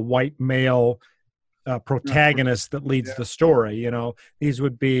 a white male protagonist that leads the story. These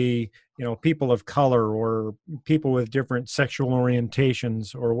would be, people of color or people with different sexual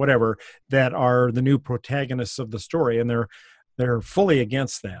orientations or whatever that are the new protagonists of the story, and they're fully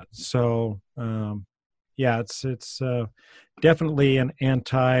against that. So it's definitely an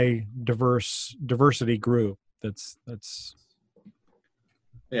diversity group. That's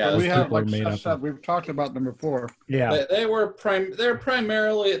yeah. We have we've talked about them before. Yeah, they were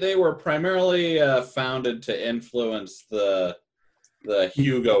primarily founded to influence the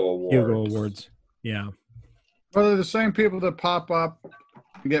Hugo Awards. Hugo Awards. Yeah. Well, they're the same people that pop up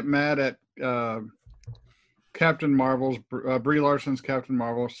and get mad at Captain Marvel's Brie Larson's Captain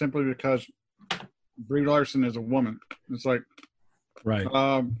Marvel simply because Brie Larson is a woman. It's like, right.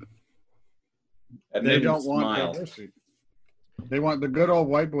 They don't want diversity. They want the good old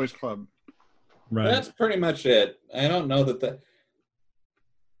white boys club. Right. That's pretty much it. I don't know that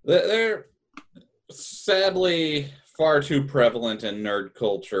they're sadly far too prevalent in nerd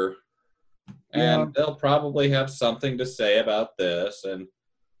culture, and they'll probably have something to say about this, and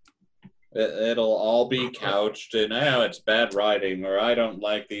it'll all be couched in, it's bad writing, or I don't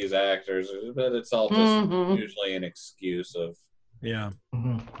like these actors, but it's all just usually an excuse of. Yeah.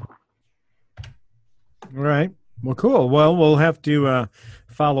 Mm-hmm. All right. Well, cool. Well, we'll have to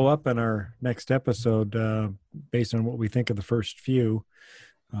follow up in our next episode based on what we think of the first few.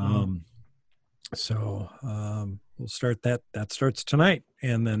 So we'll start that. That starts tonight,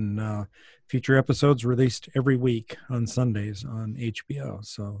 and then future episodes released every week on Sundays on HBO.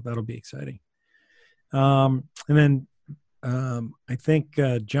 So that'll be exciting. And then I think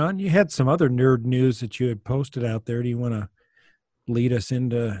John, you had some other nerd news that you had posted out there. Do you want to lead us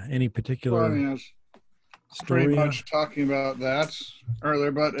into any particular? Well, I was pretty much talking about that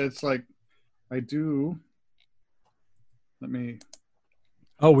earlier, but it's like let me.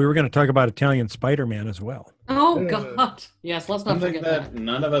 Oh, we were going to talk about Italian Spider-Man as well. Oh, God. Yes, let's not forget that.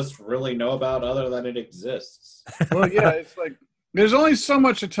 None of us really know about other than it exists. Well, yeah, it's like there's only so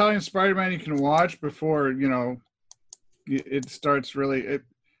much Italian Spider-Man you can watch before, it starts really.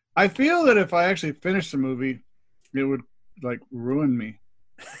 I feel that if I actually finished the movie, it would, ruin me.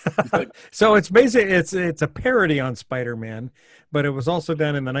 So it's basically, it's a parody on Spider-Man, but it was also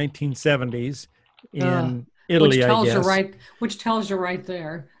done in the 1970s in Italy, I guess. Which tells you right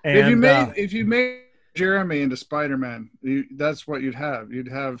there. And, if you made Jeremy into Spider-Man, that's what you'd have. You'd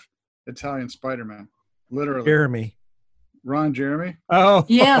have Italian Spider-Man, literally. Jeremy. Ron Jeremy? Oh.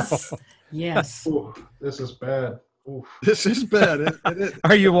 Yes. Yes. Ooh, this is bad. Oof. This is bad.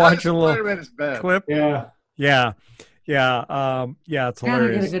 Are you watching a little Spider-Man is bad. clip? Yeah. Yeah. Yeah, it's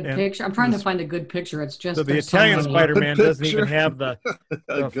hilarious. Get a good picture. I'm trying to find a good picture. It's just so the Italian Spider-Man doesn't even have the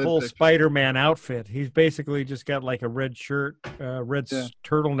full picture. Spider-Man outfit. He's basically just got like a red shirt,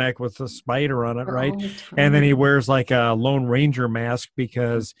 turtleneck with a spider on it, right? And then he wears like a Lone Ranger mask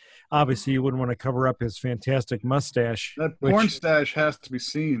because obviously you wouldn't want to cover up his fantastic mustache. That porn stash has to be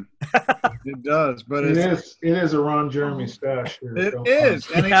seen. It does, but it is a Ron Jeremy stash. It is,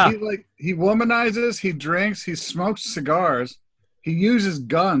 and he womanizes, he drinks, he smokes cigars, he uses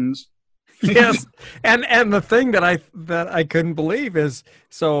guns. Yes, and the thing that I couldn't believe is,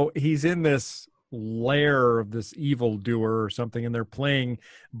 so he's in this lair of this evildoer or something, and they're playing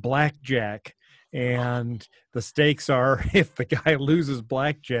blackjack, and the stakes are if the guy loses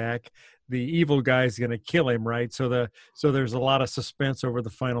blackjack, the evil guy's going to kill him, right? So there's a lot of suspense over the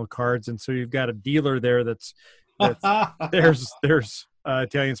final cards, and so you've got a dealer there that's there's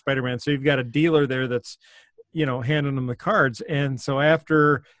Italian Spider-Man. So you've got a dealer there that's handing them the cards, and so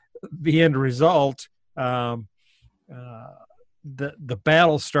after the end result, the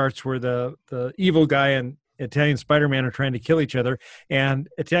battle starts where the evil guy and Italian Spider-Man are trying to kill each other, and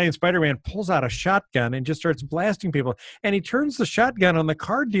Italian Spider-Man pulls out a shotgun and just starts blasting people, and he turns the shotgun on the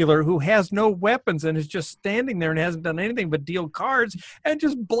card dealer who has no weapons and is just standing there and hasn't done anything but deal cards, and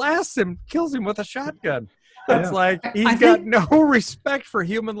just blasts him, kills him with a shotgun. It's like he's got no respect for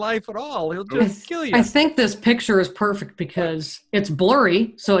human life at all. He'll just kill you. I think this picture is perfect because it's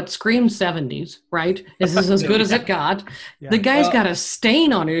blurry, so it screams 70s, right? This is as good as it got. Yeah. The guy's got a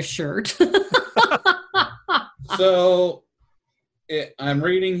stain on his shirt. So I'm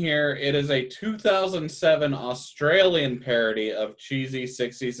reading here, it is a 2007 Australian parody of cheesy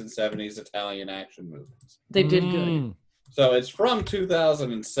 60s and 70s Italian action movies. They did good. So it's from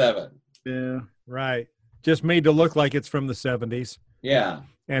 2007. Yeah. Right. Just made to look like it's from the 70s. Yeah.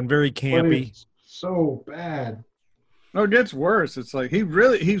 And very campy. It's so bad. No, it gets worse. It's like he's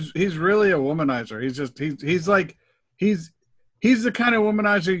really a womanizer. He's the kind of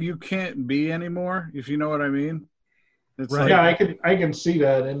womanizer you can't be anymore, if you know what I mean. It's Right. Yeah, I can see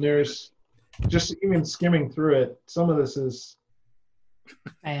that, and there's just even skimming through it. Some of this is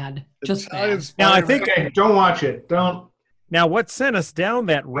Bad. Just Italian bad. Now, I Spider-Man. think okay. Don't watch it. Don't. now what sent us down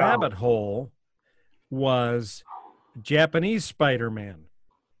that rabbit hole was Japanese Spider-Man.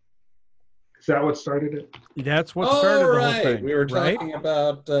 Is that what started it? That's what started the whole thing. We were right? talking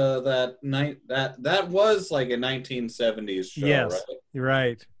about that night. That was like a 1970s show, Yes.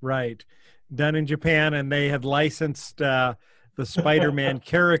 right? Right. Done in Japan, and they had licensed the Spider-Man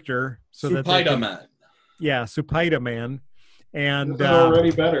character so that they could, Spider-Man. yeah, Spider-Man, and This is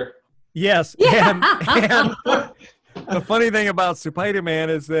already better. yes, and the funny thing about Spider-Man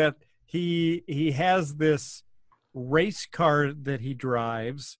is that he has this race car that he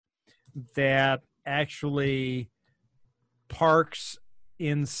drives that actually parks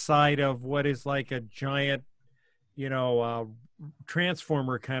inside of what is like a giant,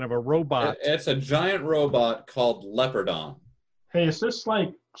 transformer kind of a robot. It's a giant robot called Leopardon. Hey, is this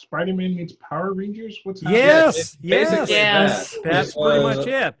like Spider-Man meets Power Rangers? What's happening? Yes, Basically Yes. that. that's It pretty was- much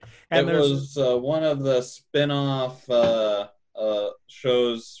it. And It was one of the spin-off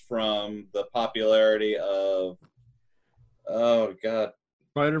shows from the popularity of, oh god,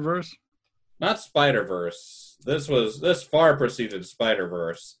 Spider-Verse. not Spider-Verse. This far preceded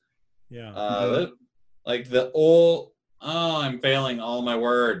Spider-Verse. yeah. Like the old. Oh, I'm failing all my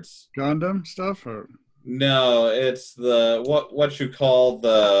words. Gundam stuff, or No, it's the what you call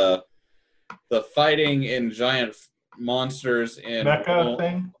the fighting in giant monsters in Mecha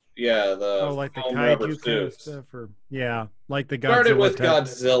thing. Yeah, the like the foam rubber kaiju kind of suits. stuff, or yeah, like the Godzilla. Started with type.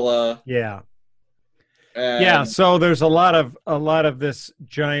 Godzilla. Yeah. And Yeah, so there's a lot of this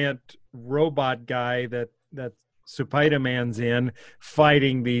giant robot guy that Spider-Man's in,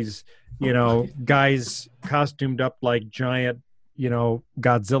 fighting these guys costumed up like giant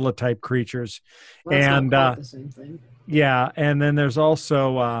Godzilla type creatures. Well, that's not And, quite the same thing. Yeah, and then there's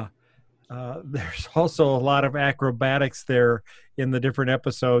also a lot of acrobatics there in the different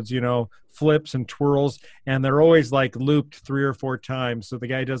episodes, flips and twirls, and they're always like looped 3 or 4 times. So the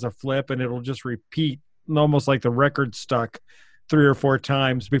guy does a flip and it'll just repeat, almost like the record stuck 3 or 4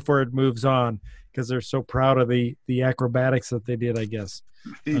 times before it moves on, because they're so proud of the acrobatics that they did, I guess.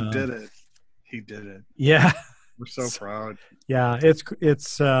 he did it. He did it. Yeah. We're so proud. Yeah, it's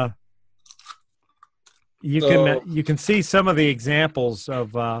you can see some of the examples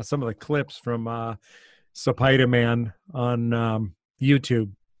of some of the clips from Spider-Man on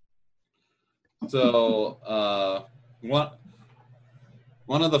YouTube. So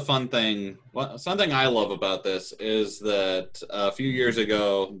one of the something I love about this is that a few years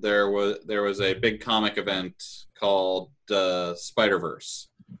ago there was a big comic event called Spider-Verse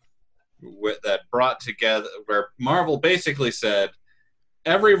that brought together, where Marvel basically said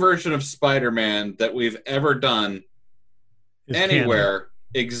every version of Spider-Man that we've ever done Is anywhere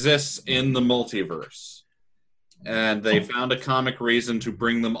exists in the multiverse. And they found a comic reason to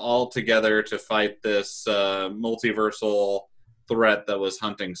bring them all together to fight this multiversal threat that was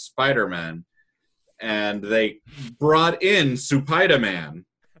hunting Spider-Man. And they brought in Spider-Man,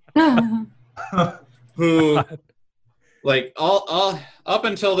 who, like, all up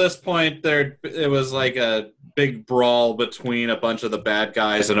until this point, it was like a big brawl between a bunch of the bad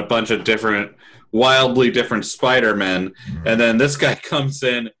guys and a bunch of wildly different Spider-Men. And then this guy comes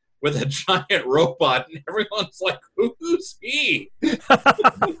in with a giant robot, and everyone's like, who's he?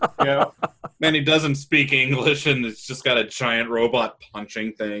 Yeah. Man, he doesn't speak English, and it's just got a giant robot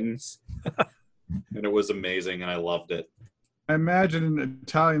punching things. And it was amazing, and I loved it. I imagine an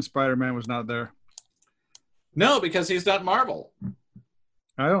Italian Spider-Man was not there. No, because he's not Marvel.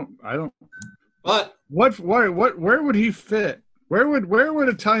 I don't. But Where would he fit? Where would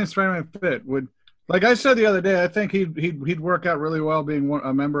Italian Spider-Man fit? Like I said the other day, I think he'd work out really well being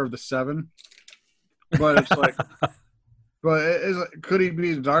a member of the Seven. But it's like, could he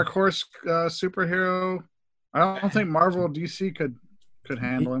be a Dark Horse superhero? I don't think Marvel or DC could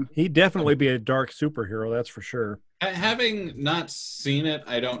handle him. He'd definitely be a dark superhero, that's for sure. having not seen it,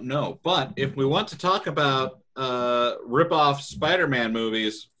 I don't know. But if we want to talk about rip-off Spider-Man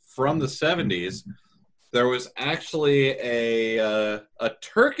movies from the 70s, there was actually a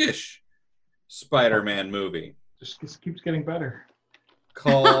Turkish Spider-Man movie. Just keeps getting better.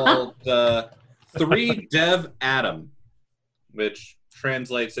 Called Three Dev Adam, which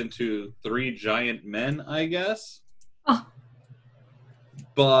translates into Three Giant Men, I guess. Oh.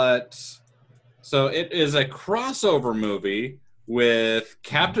 But so it is a crossover movie with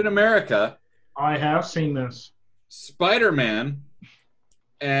Captain America, I have seen this. Spider-Man,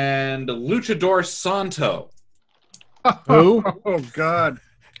 and Luchador Santo. Who? Oh God!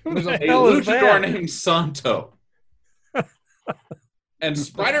 A hell is luchador that? named Santo. And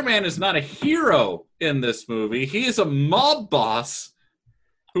Spider-Man is not a hero in this movie. He is a mob boss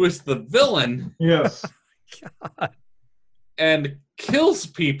who is the villain. Yes. God. And kills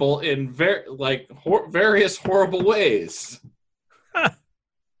people in various horrible ways.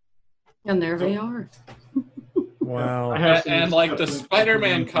 And there they are. Wow. And like the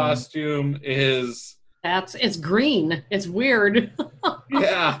Spider-Man costume is... It's green. It's weird.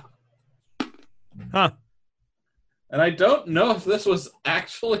 Yeah. Huh. And I don't know if this was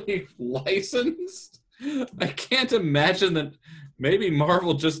actually licensed. I can't imagine that maybe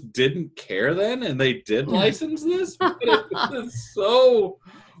Marvel just didn't care then and they did license this. But it's so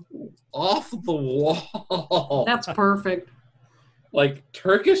off the wall. That's perfect. Like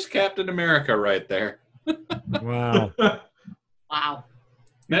Turkish Captain America right there. Wow. Wow.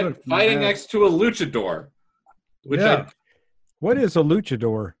 Fighting next to a luchador. What is a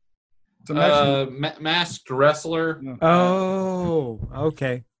luchador? Masked wrestler. Oh,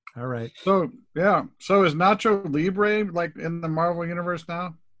 okay. All right. So is Nacho Libre like in the Marvel universe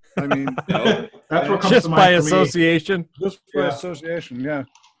now? I mean, no. That's what comes just to mind by for me. association. Just by association, yeah.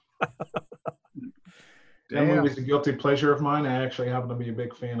 That movie's a guilty pleasure of mine. I actually happen to be a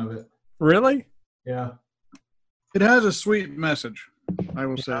big fan of it. Really? Yeah. It has a sweet message. I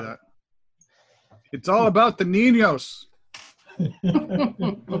will say that. It's all about the Niños.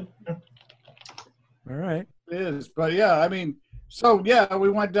 All right. It is. But yeah, I mean, so yeah, we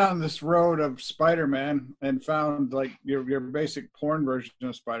went down this road of Spider-Man and found like your basic porn version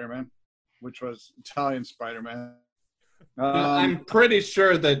of Spider-Man, which was Italian Spider-Man. I'm pretty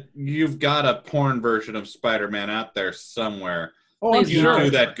sure that you've got a porn version of Spider-Man out there somewhere. Oh, I'm you sure.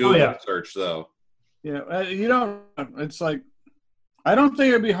 do that Google search though. Yeah, you don't. It's like I don't think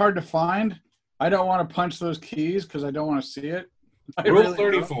it'd be hard to find. I don't want to punch those keys because I don't want to see it. Rule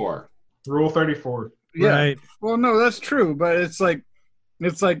 34. Rule 34. Yeah. Right. Well, no, that's true, but it's like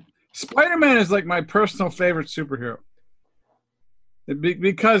Spider-Man is like my personal favorite superhero.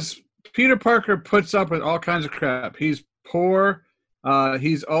 Because Peter Parker puts up with all kinds of crap. He's poor.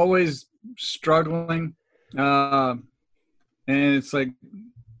 He's always struggling. And it's like,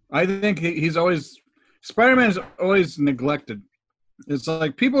 I think he's always, Spider-Man is always neglected. It's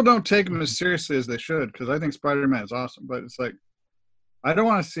like people don't take him as seriously as they should because I think Spider-Man is awesome. But it's like, I don't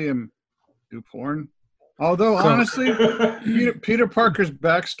want to see him do porn. Although, honestly, Peter Parker's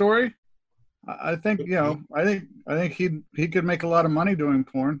backstory, I think, I think he could make a lot of money doing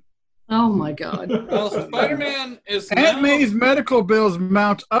porn. Oh, my God. Well, Spider-Man is Aunt May's medical bills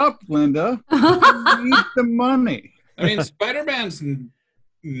mount up, Linda. You need the money. I mean, Spider-Man's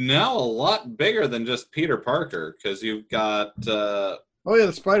now a lot bigger than just Peter Parker because you've got... the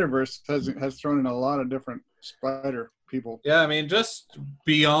Spider-Verse has thrown in a lot of different spider people. Yeah, I mean, just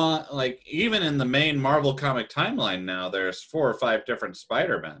beyond, like, even in the main Marvel comic timeline now, there's 4 or 5 different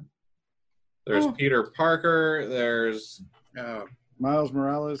Spider-Men. There's Peter Parker, there's... Miles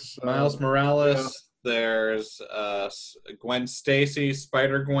Morales. There's Gwen Stacy,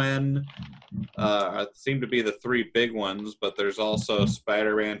 Spider-Gwen. Seem to be the 3 big ones, but there's also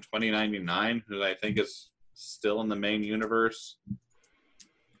Spider-Man 2099, who I think is still in the main universe.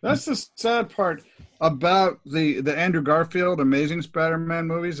 That's the sad part about the Andrew Garfield Amazing Spider-Man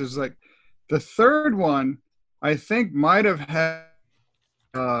movies is like the third one I think might have had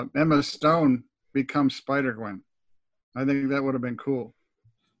Emma Stone become Spider-Gwen. I think that would have been cool.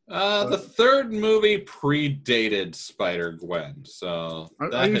 The third movie predated Spider-Gwen, so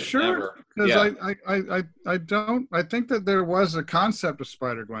are you sure? Because I don't. I think that there was a concept of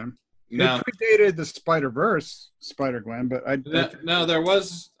Spider-Gwen. No. It predated the Spider-Verse Spider-Gwen, but no, there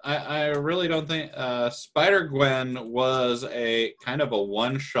was. I really don't think Spider-Gwen was a kind of a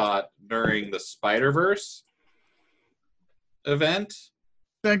one-shot during the Spider-Verse event.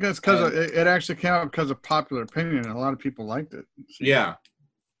 I think that's because it actually came out because of popular opinion, and a lot of people liked it. Yeah.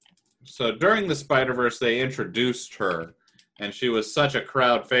 So during the Spider-Verse, they introduced her, and she was such a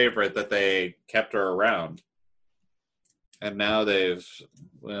crowd favorite that they kept her around. And now they're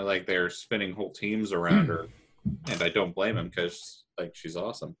spinning whole teams around her, and I don't blame them because she's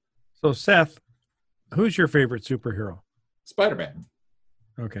awesome. So Seth, who's your favorite superhero? Spider-Man.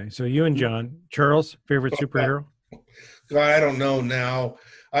 Okay, so you and John. Charles, favorite superhero? I don't know now.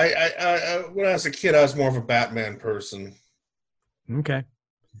 I when I was a kid, I was more of a Batman person. Okay.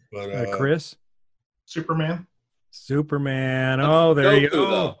 But Chris? Superman. Oh, there Goku, you go.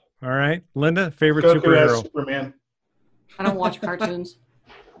 Though. All right. Linda, favorite Goku superhero? as Superman. I don't watch cartoons.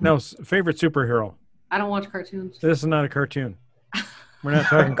 No, favorite superhero. I don't watch cartoons. This is not a cartoon. We're not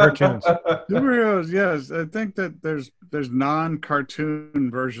talking cartoons. Superheroes, yes. I think that there's non-cartoon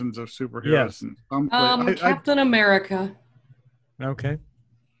versions of superheroes. Yes. In some Captain America. Okay.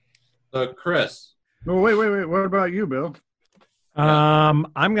 So, Chris. Oh, wait. What about you, Bill? I'm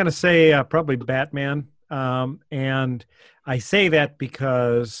going to say probably Batman. And I say that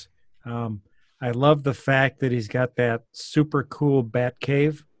because I love the fact that he's got that super cool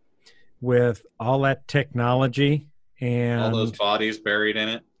Batcave with all that technology and all those bodies buried in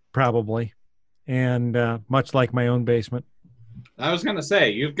it. Probably. And much like my own basement. I was going to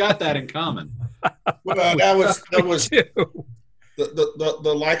say, you've got that in common. Well, that was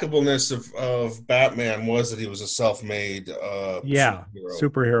the likableness of Batman was that he was a self-made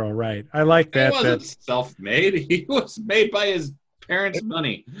superhero, right. I like that. He wasn't self-made. He was made by his parents'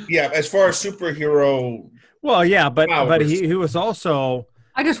 money. Yeah, as far as superhero. Well, yeah, but he was also.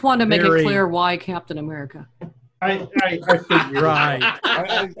 I just wanted to make it clear why Captain America. I figured. Right.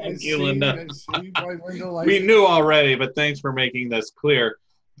 Thank you, Linda. We knew already, but thanks for making this clear.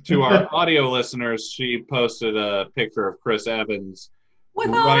 To our audio listeners, she posted a picture of Chris Evans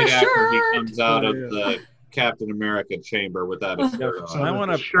right after he comes out of the Captain America chamber without a shirt on. I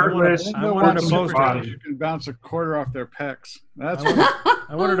want to post it. You can bounce a quarter off their pecs.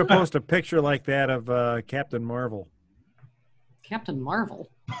 I wanted to post a picture like that of Captain Marvel. Captain Marvel.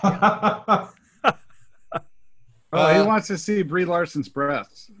 He wants to see Brie Larson's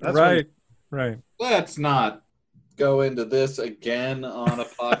breasts. That's right. Let's not go into this again on a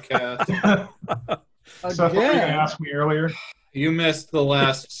podcast. So you asked me earlier. You missed the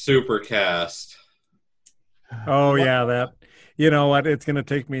last Supercast. Oh yeah, that. You know what? It's going to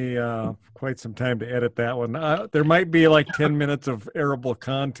take me quite some time to edit that one. There might be like 10 minutes of arable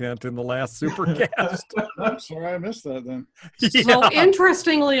content in the last Supercast. I'm sorry I missed that then. So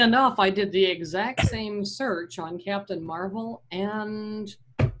interestingly enough, I did the exact same search on Captain Marvel, and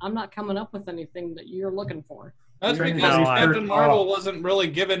I'm not coming up with anything that you're looking for. That's because Captain Marvel wasn't really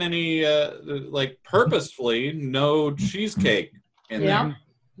given any, purposefully, no cheesecake in there.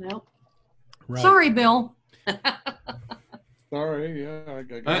 Yep. Right. Sorry, Bill. Sorry, yeah.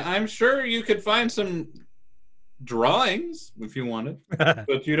 I'm sure you could find some drawings if you wanted,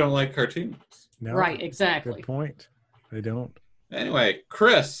 but you don't like cartoons. No, right, exactly. Good point. They don't. Anyway,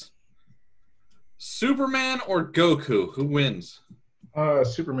 Chris, Superman or Goku? Who wins?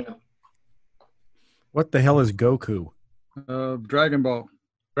 Superman. What the hell is Goku? Dragon Ball.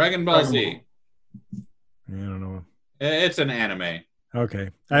 Dragon Ball Z. I don't know. It's an anime. Okay.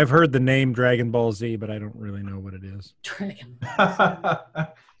 I've heard the name Dragon Ball Z, but I don't really know what it is. Dragon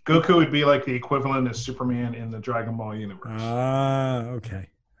Goku would be like the equivalent of Superman in the Dragon Ball universe. Okay.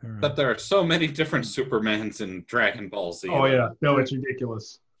 All right. But there are so many different Supermans in Dragon Ball Z. Oh, yeah. No, it's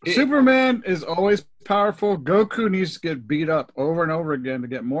ridiculous. Superman is always powerful. Goku needs to get beat up over and over again to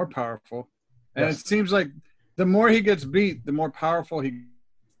get more powerful. And It seems like the more he gets beat, the more powerful he.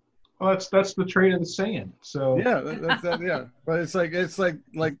 Well, that's the trait of the Saiyan. So yeah, yeah. But it's like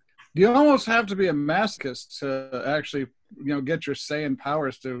you almost have to be a masochist to actually get your Saiyan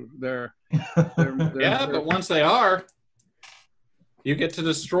powers to their but once they are, you get to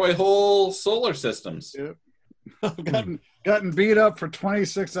destroy whole solar systems. Yep. I've gotten beat up for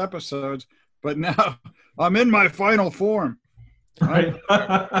 26 episodes, but now I'm in my final form. Right.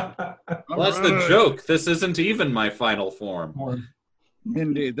 Well, that's the joke. This isn't even my final form.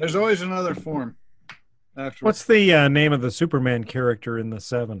 Indeed. There's always another form. Afterwards. What's the name of the Superman character in the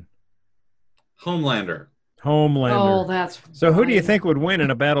 7? Homelander. Homelander. Oh, that's so. Who do you think would win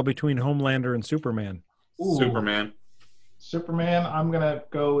in a battle between Homelander and Superman? Ooh. Superman. Superman. I'm gonna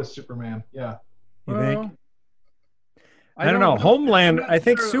go with Superman. Yeah. You think? I don't know. Homeland. I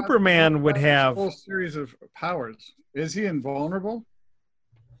think Superman would have a whole series of powers. Is he invulnerable?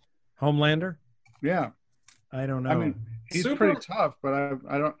 Homelander? Yeah. I don't know. I mean, he's pretty tough, but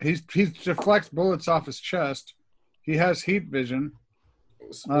I don't. He deflects bullets off his chest. He has heat vision.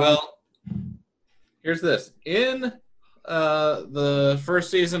 Well, here's this. In the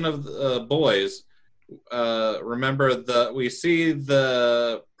first season of Boys, remember we see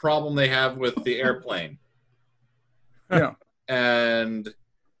the problem they have with the airplane. Yeah. And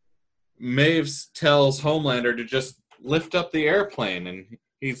Maeve tells Homelander to just lift up the airplane, and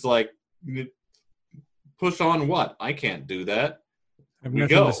he's like, push on what? I can't do that. I have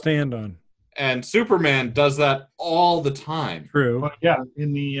nothing to stand on. And Superman does that all the time. True. But yeah,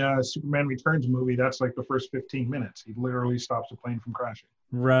 in the Superman Returns movie, that's like the first 15 minutes. He literally stops the plane from crashing.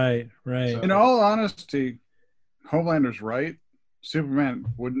 Right. So, in all honesty, Homelander's right. Superman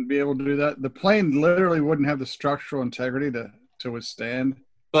wouldn't be able to do that. The plane literally wouldn't have the structural integrity to withstand.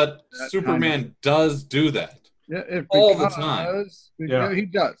 But Superman does do that. Yeah, all the time. Yeah, he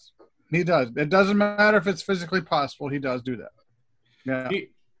does. He does. It doesn't matter if it's physically possible. He does do that.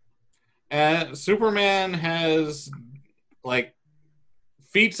 Yeah. Superman has like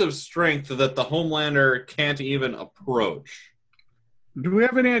feats of strength that the Homelander can't even approach. Do we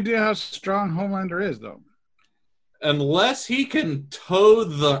have any idea how strong Homelander is, though? Unless he can tow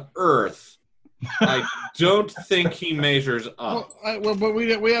the earth, I don't think he measures up. But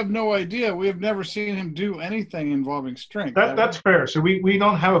we have no idea. We have never seen him do anything involving strength. That's fair. So we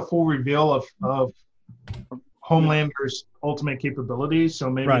don't have a full reveal of Homelander's ultimate capabilities. So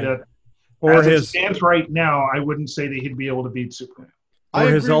maybe that, or as his it stands right now, I wouldn't say that he'd be able to beat Superman. or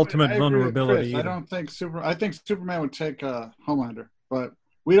his ultimate I agree with vulnerability. Chris. I don't think I think Superman would take Homelander, but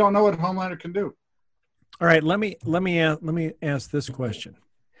we don't know what Homelander can do. All right, let me ask this question.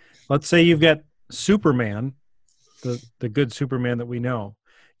 Let's say you've got Superman, the good Superman that we know.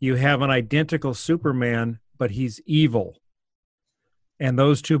 You have an identical Superman, but he's evil. And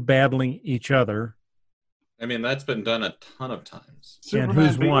those two battling each other. I mean, that's been done a ton of times. And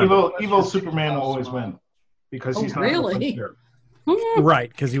who's won? Evil Superman will always win because he's not really?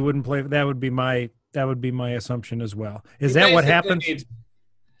 Right, because he wouldn't play. That would be my assumption as well. Is He that what basically happens?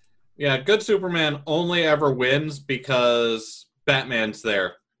 Yeah, good Superman only ever wins because Batman's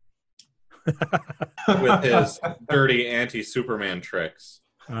there with his dirty anti-Superman tricks.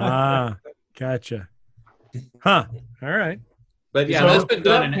 Ah, gotcha. Huh. All right. But yeah, So that's been to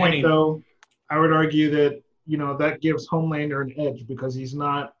done that in point, any. though, I would argue that that gives Homelander an edge because he's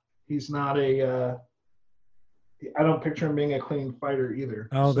not a. I don't picture him being a clean fighter either.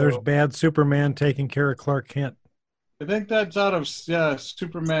 Oh, there's bad Superman taking care of Clark Kent. I think that's out of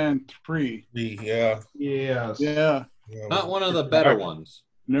Superman 3. Yes. Yeah. Not one of the better ones.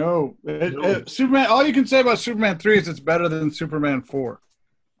 No. Superman. All you can say about Superman 3 is it's better than Superman 4.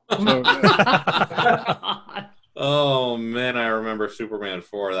 So, Oh man, I remember Superman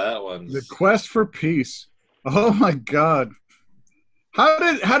 4. That one's The Quest for Peace. Oh my God. How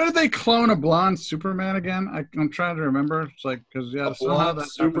did they clone a blonde Superman again? I'm trying to remember. It's like because a somehow blonde that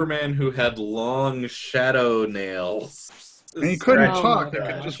Superman who had long shadow nails. and he couldn't Oh talk. my He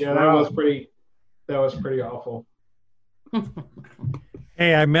could gosh. just Yeah, growl. that was pretty awful.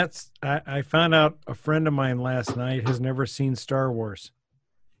 Hey, I found out a friend of mine last night has never seen Star Wars.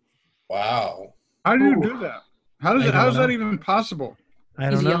 Wow. How do you do that? How I don't is that know. even possible? I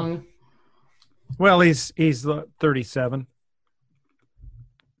don't He's know. young. Well, he's 37.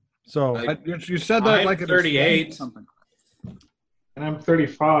 So You said that I'm like it 38. was something. And I'm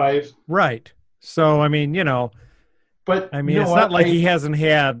 35. right. So I mean, But I mean, you know it's what? not like he hasn't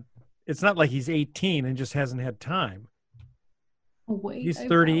had. It's not like he's 18 and just hasn't had time. Oh, wait, He's I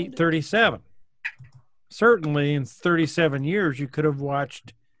 30, found it. 37. Certainly, in 37 years, you could have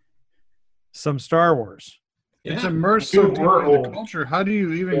watched some Star Wars. It's Yeah. immersed so Dude, deep we're in the old. culture. How do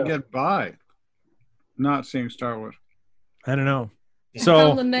you even get by not seeing Star Wars? I don't know. I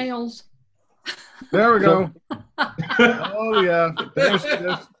found the So nails. There we go. Oh yeah,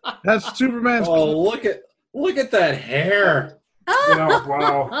 that's Superman's. Oh, look at that hair.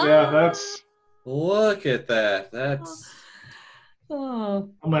 Wow. Yeah, that's. Look at that. That's Oh,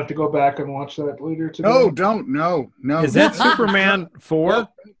 I'm gonna have to go back and watch that later today. No. is that Superman 4?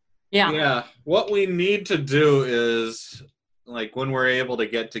 yeah. yeah. What we need to do is like when we're able to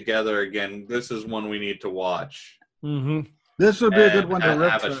get together again, this is one we need to watch. Mm-hmm. This would be a good And one to have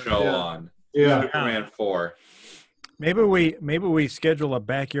rip a through, show yeah. on. Yeah. Superman 4. Maybe we schedule a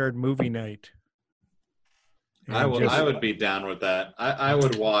backyard movie night. I And just- would be down with that. I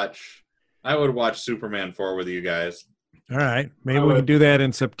would watch Superman 4 with you guys. All right. Maybe I we can would. do that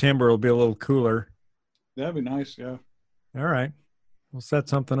in September. It'll be a little cooler. That'd be nice. Yeah. All right. We'll set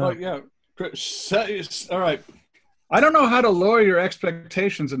something Oh up. yeah. All right. I don't know how to lower your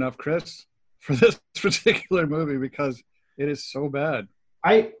expectations enough, Chris, for this particular movie because it is so bad.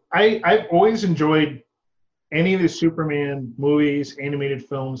 I've always enjoyed any of the Superman movies, animated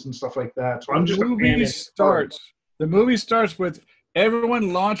films, and stuff like that. So I'm just the a fan movie of- starts. The movie starts with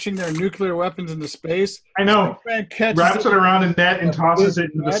everyone launching their nuclear weapons into space. I know. Superman catches Wraps it around a net and tosses it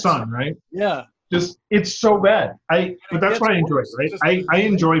into the Nets. sun, right? Yeah. Just it's so bad. But that's what I enjoy, worse. right? Just- I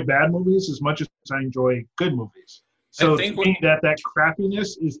enjoy bad movies as much as I enjoy good movies. So I to think me, that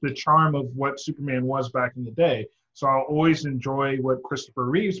crappiness is the charm of what Superman was back in the day. So I'll always enjoy what Christopher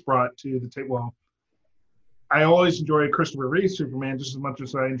Reeves brought to the table. Well, I always enjoy Christopher Reeve's Superman just as much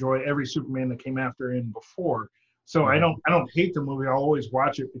as I enjoy every Superman that came after and before. So I don't hate the movie. I'll always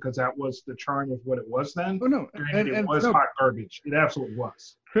watch it because that was the charm of what it was then. Oh no. Granted, it was hot garbage. It absolutely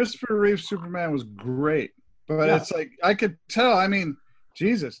was. Christopher Reeve's Superman was great, but Yeah. it's like I could tell. I mean,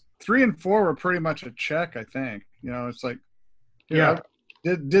 Jesus, 3 and 4 were pretty much a check. I think it's like, Yeah.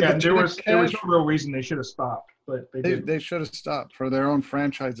 Did Yeah, the there was cash? no real reason they should have stopped, but they did. They should have stopped for their own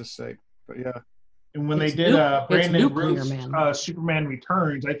franchise's sake. But yeah, And when It's they did it's Brandon Nuclear Ruth's Man. Superman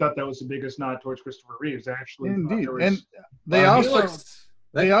Returns, I thought that was the biggest nod towards Christopher Reeves. I actually thought Indeed. there was- And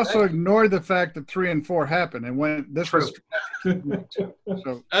they also ignored the fact that 3 and 4 happened and went this True. was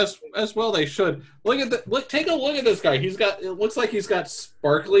so as well they should. Take a look at this guy. It looks like he's got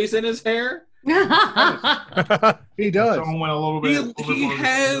sparklies in his hair. he does. Someone went a little bit.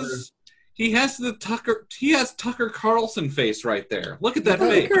 He has Tucker Carlson face right there. Look at that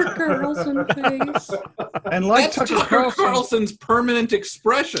face. Tucker Carlson face. And like That's Tucker Carlson's permanent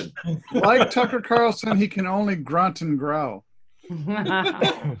expression. Like Tucker Carlson, he can only grunt and growl.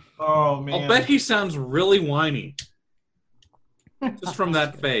 Oh man! I'll bet he sounds really whiny. Just from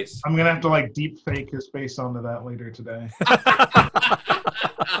that face. I'm gonna have to like deep fake his face onto that later today.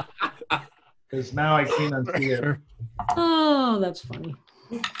 Because now I can't unsee it. Oh, that's funny.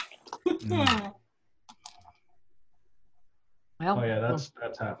 Well, Oh yeah, that's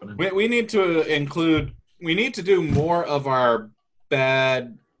happening. We need to do more of our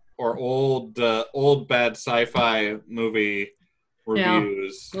bad or old bad sci-fi movie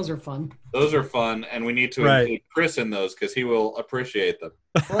reviews. those are fun. Those are fun, and we need to include Chris in those because he will appreciate them.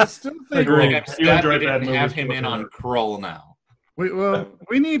 Well, I still think Agreed. I'm You sad we enjoyed that didn't have movie him in on Krull now.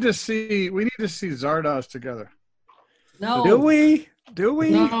 we need to see Zardoz together. No. Do we?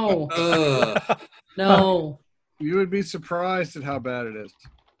 No. Ugh. No. You would be surprised at how bad it is.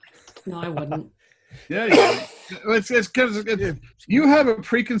 No, I wouldn't. Yeah, yeah. It's because you have a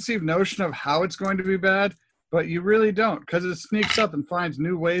preconceived notion of how it's going to be bad, but you really don't because it sneaks up and finds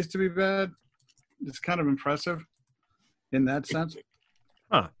new ways to be bad. It's kind of impressive in that sense.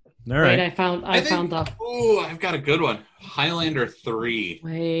 All right. Wait, I found the. Ooh, I've got a good one. Highlander 3.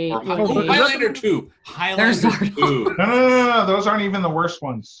 Wait. Or wait. Highlander 2. Highlander 2. No. Those aren't even the worst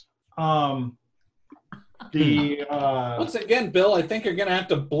ones. Once again, Bill, I think you're going to have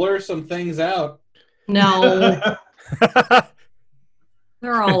to blur some things out. No.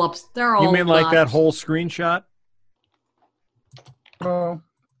 They're all up. They're all. You mean like that not- whole screenshot? Oh,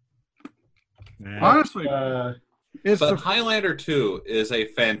 Nah. honestly, it's But Highlander 2 is a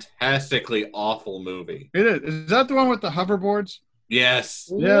fantastically awful movie. it is. Is that the one with the hoverboards? Yes.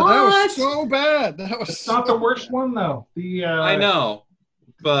 Yeah, that What? was so bad. That was It's not the worst one though. I know,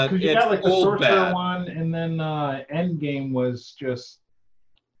 but 'cause you it's got like the old Sorcerer bad. one, and then Endgame was just.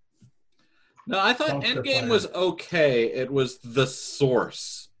 No, I thought Dumpster Endgame fire. was okay. It was The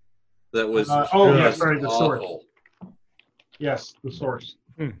Source that was The Source. awful. Yes, the Source.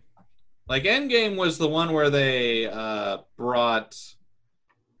 Like Endgame was the one where they brought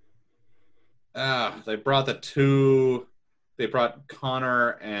Connor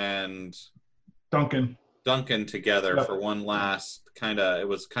and Duncan. together Yep. for one last it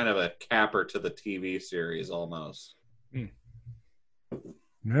was kind of a capper to the TV series almost. All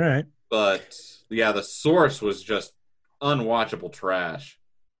right. But yeah, The Source was just unwatchable trash.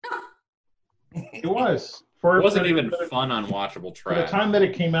 It was. It wasn't even fun unwatchable For the trash. time that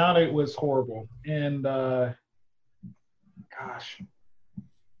it came out, it was horrible. And gosh,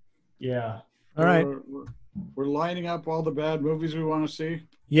 yeah. All right. We're lining up all the bad movies we want to see.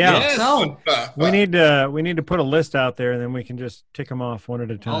 Yeah. Yes. So, We need to put a list out there, and then we can just tick them off one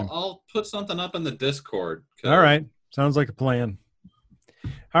at a time. I'll put something up in the Discord. 'Cause All right. Sounds like a plan.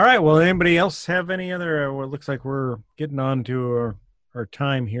 All right. Well, anybody else have any other? Well, it looks like we're getting on to our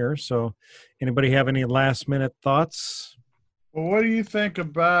time here. So, anybody have any last minute thoughts? Well, what do you think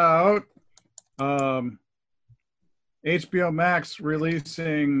about HBO Max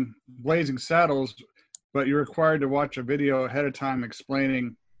releasing Blazing Saddles, but you're required to watch a video ahead of time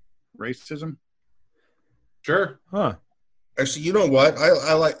explaining racism? Sure. Huh. Actually, you know what?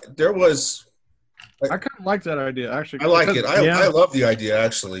 I like. There was. I kind of like that idea, actually. I like it. because Yeah. I love the idea.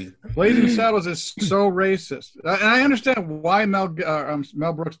 Actually, Blazing Saddles is so racist. And I understand why Mel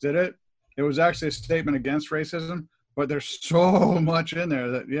Brooks did it. It was actually a statement against racism, but there's so much in there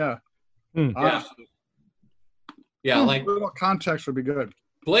that, honestly, Yeah, like a little context would be good.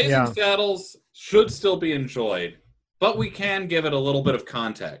 Blazing Yeah. Saddles should still be enjoyed, but we can give it a little bit of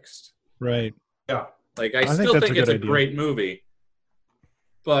context. Right. Like I think still that's think a it's good a idea. great movie.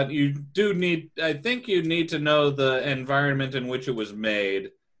 But you do need I think you need to know the environment in which it was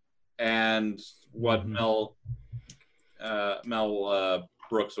made and what Mhm. Mel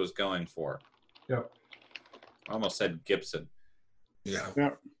Brooks was going for. Yep. I almost said Gibson. yeah.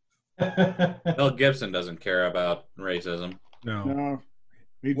 Mel Gibson doesn't care about racism. No. No.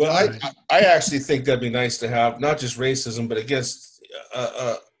 Well, I actually think that'd be nice to have not just racism, but against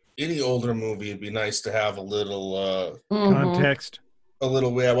any older movie. It'd be nice to have a little Context. what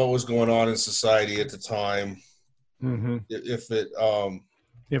was going on in society at the time. Mm-hmm. If it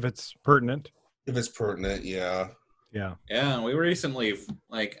If it's pertinent. If it's pertinent, yeah. Yeah. Yeah, we recently,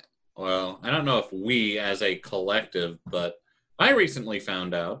 well, I don't know if we as a collective, but I recently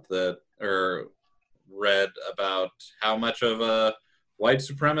found out that, or read about how much of a white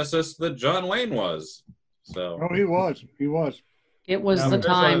supremacist that John Wayne was. So. Oh, he was. He was. It was the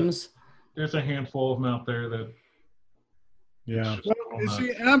times. There's a handful of them out there that. Yeah. Well, you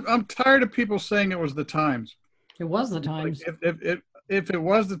see, and I'm tired of people saying it was the times. It was the times. Like, if it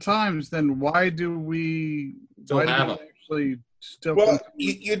was the times, then why do we actually still? Well,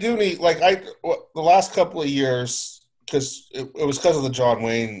 you do need the last couple of years, because it was because of the John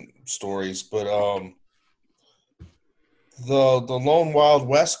Wayne stories, but the lone Wild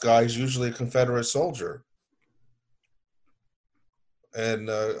West guy is usually a Confederate soldier, and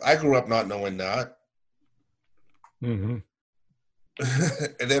I grew up not knowing that. Mm-hmm.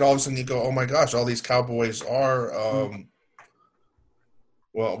 And then all of a sudden you go, oh my gosh, all these cowboys are,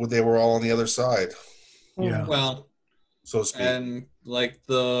 well, they were all on the other side. Yeah. Well, so to speak. And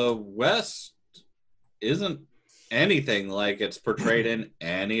the West isn't anything like it's portrayed in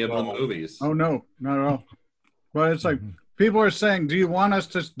any of the movies. Oh, no, not at all. But it's like, people are saying, do you want us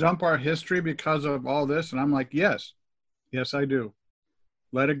to dump our history because of all this? And I'm like, yes. Yes, I do.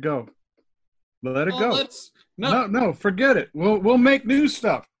 Let it go. Let it go. No, forget it. We'll make new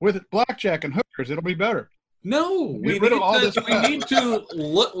stuff with blackjack and hookers. It'll be better. No, we need to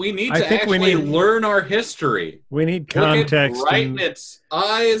learn our history. We need context. Look it right in its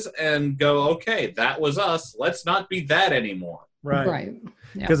eyes and go, okay, that was us. Let's not be that anymore. Right.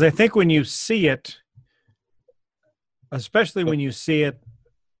 Because I think when you see it, especially when you see it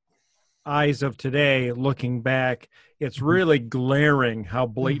eyes of today looking back, it's really glaring how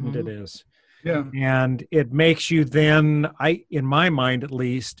blatant it is. Yeah. And it makes you then, in my mind at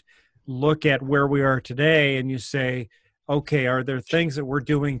least, look at where we are today and you say, okay, are there things that we're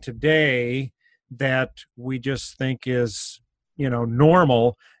doing today that we just think is,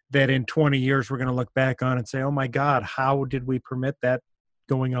 normal, that in 20 years we're going to look back on and say, oh my God, how did we permit that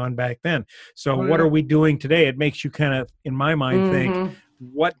going on back then? So what are we doing today? It makes you kind of, in my mind, think,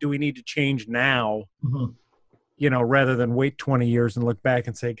 what do we need to change now? Rather than wait 20 years and look back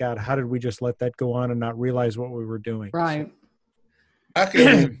and say, God, how did we just let that go on and not realize what we were doing? Right. Back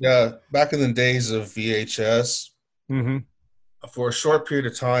in the days of VHS, for a short period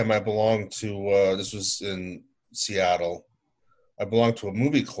of time, I belonged to, this was in Seattle, I belonged to a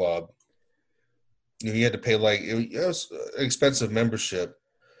movie club. You had to pay it was an expensive membership.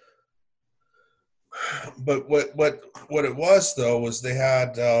 But what it was though was they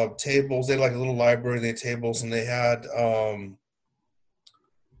had tables. They had a little library. They had tables, and they had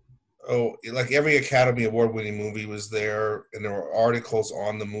every Academy Award winning movie was there, and there were articles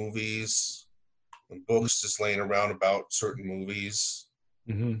on the movies and books just laying around about certain movies.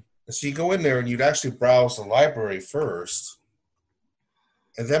 And so you go in there and you'd actually browse the library first,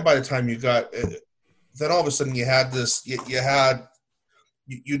 and then by the time you got, then all of a sudden you had this.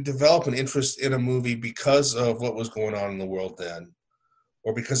 You develop an interest in a movie because of what was going on in the world then,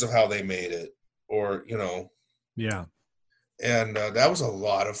 or because of how they made it, or, Yeah. And that was a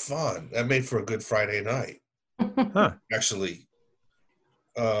lot of fun. That made for a good Friday night, actually.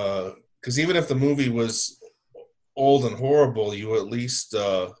 Because even if the movie was old and horrible, you at least,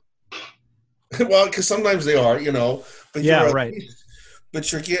 well, because sometimes they are, but right. But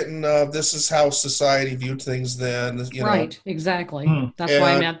you're getting, this is how society viewed things then, Right, exactly. That's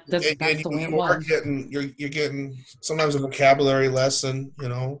why I meant that's the way it was. You're getting sometimes a vocabulary lesson,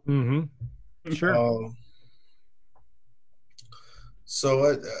 Sure.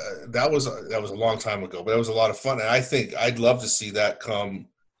 So that was a long time ago, but it was a lot of fun. And I think I'd love to see that come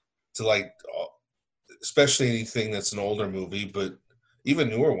to especially anything that's an older movie, but even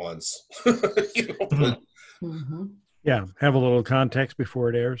newer ones, Yeah, have a little context before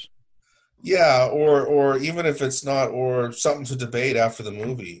it airs. Yeah, or even if it's not, or something to debate after the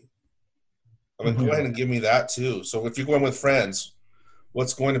movie. I mean, go ahead and give me that too. So if you're going with friends,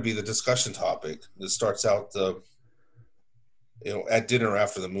 what's going to be the discussion topic that starts out at dinner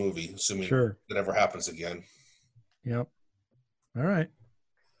after the movie, assuming that ever happens again? Yep. All right.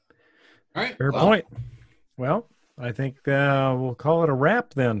 Fair point. Well, I think we'll call it a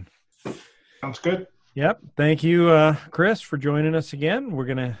wrap then. Sounds good. Yep. Thank you, Chris, for joining us again. We're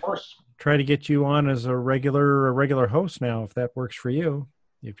going to try to get you on as a regular host now, if that works for you,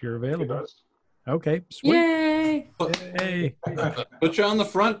 if you're available. Okay. Sweet. Yay! Hey. Put you on the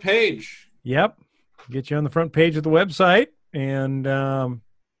front page. Yep. Get you on the front page of the website and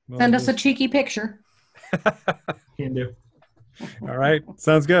send us a cheeky picture. Can do. All right.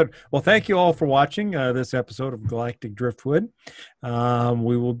 Sounds good. Well, thank you all for watching this episode of Galactic Driftwood.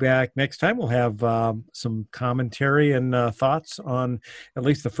 We will be back next time. We'll have some commentary and thoughts on at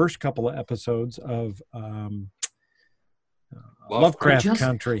least the first couple of episodes of Lovecraft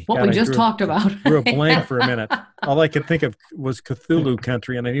Country. What we just talked about. Drew a blank for a minute. All I could think of was Cthulhu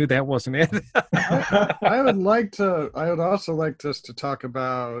Country, and I knew that wasn't it. I would also like us to talk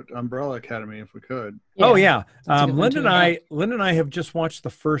about Umbrella Academy if we could. Yeah. Oh yeah, Linda and I have just watched the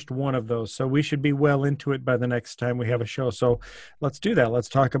first one of those, so we should be well into it by the next time we have a show. So let's do that. Let's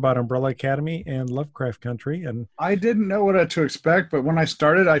talk about Umbrella Academy and Lovecraft Country. And I didn't know what to expect, but when I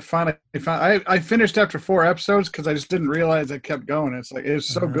started, I finished after 4 episodes because I just didn't realize I kept going. It's like it's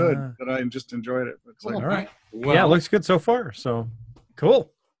so good that I just enjoyed it. It's like, all right, well, yeah, it looks good so far. So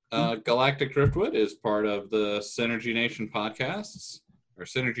cool. Galactic Driftwood is part of the Synergy Nation podcasts or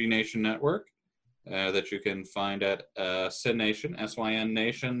Synergy Nation network. That you can find at synnation,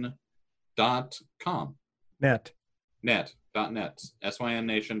 synnation.com. Net,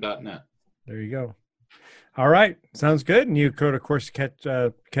 synnation.net. There you go. All right. Sounds good. And you could, of course,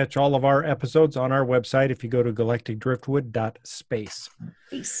 catch all of our episodes on our website if you go to galacticdriftwood.space.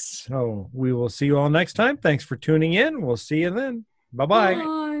 So we will see you all next time. Thanks for tuning in. We'll see you then. Bye-bye.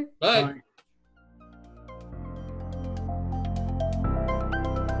 Bye. Bye.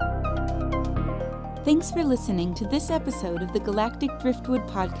 Thanks for listening to this episode of the Galactic Driftwood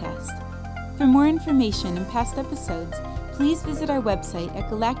podcast. For more information and past episodes, please visit our website at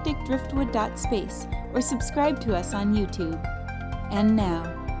galacticdriftwood.space or subscribe to us on YouTube. And now,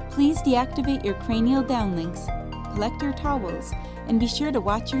 please deactivate your cranial downlinks, collect your towels, and be sure to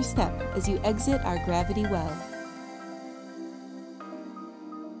watch your step as you exit our gravity well.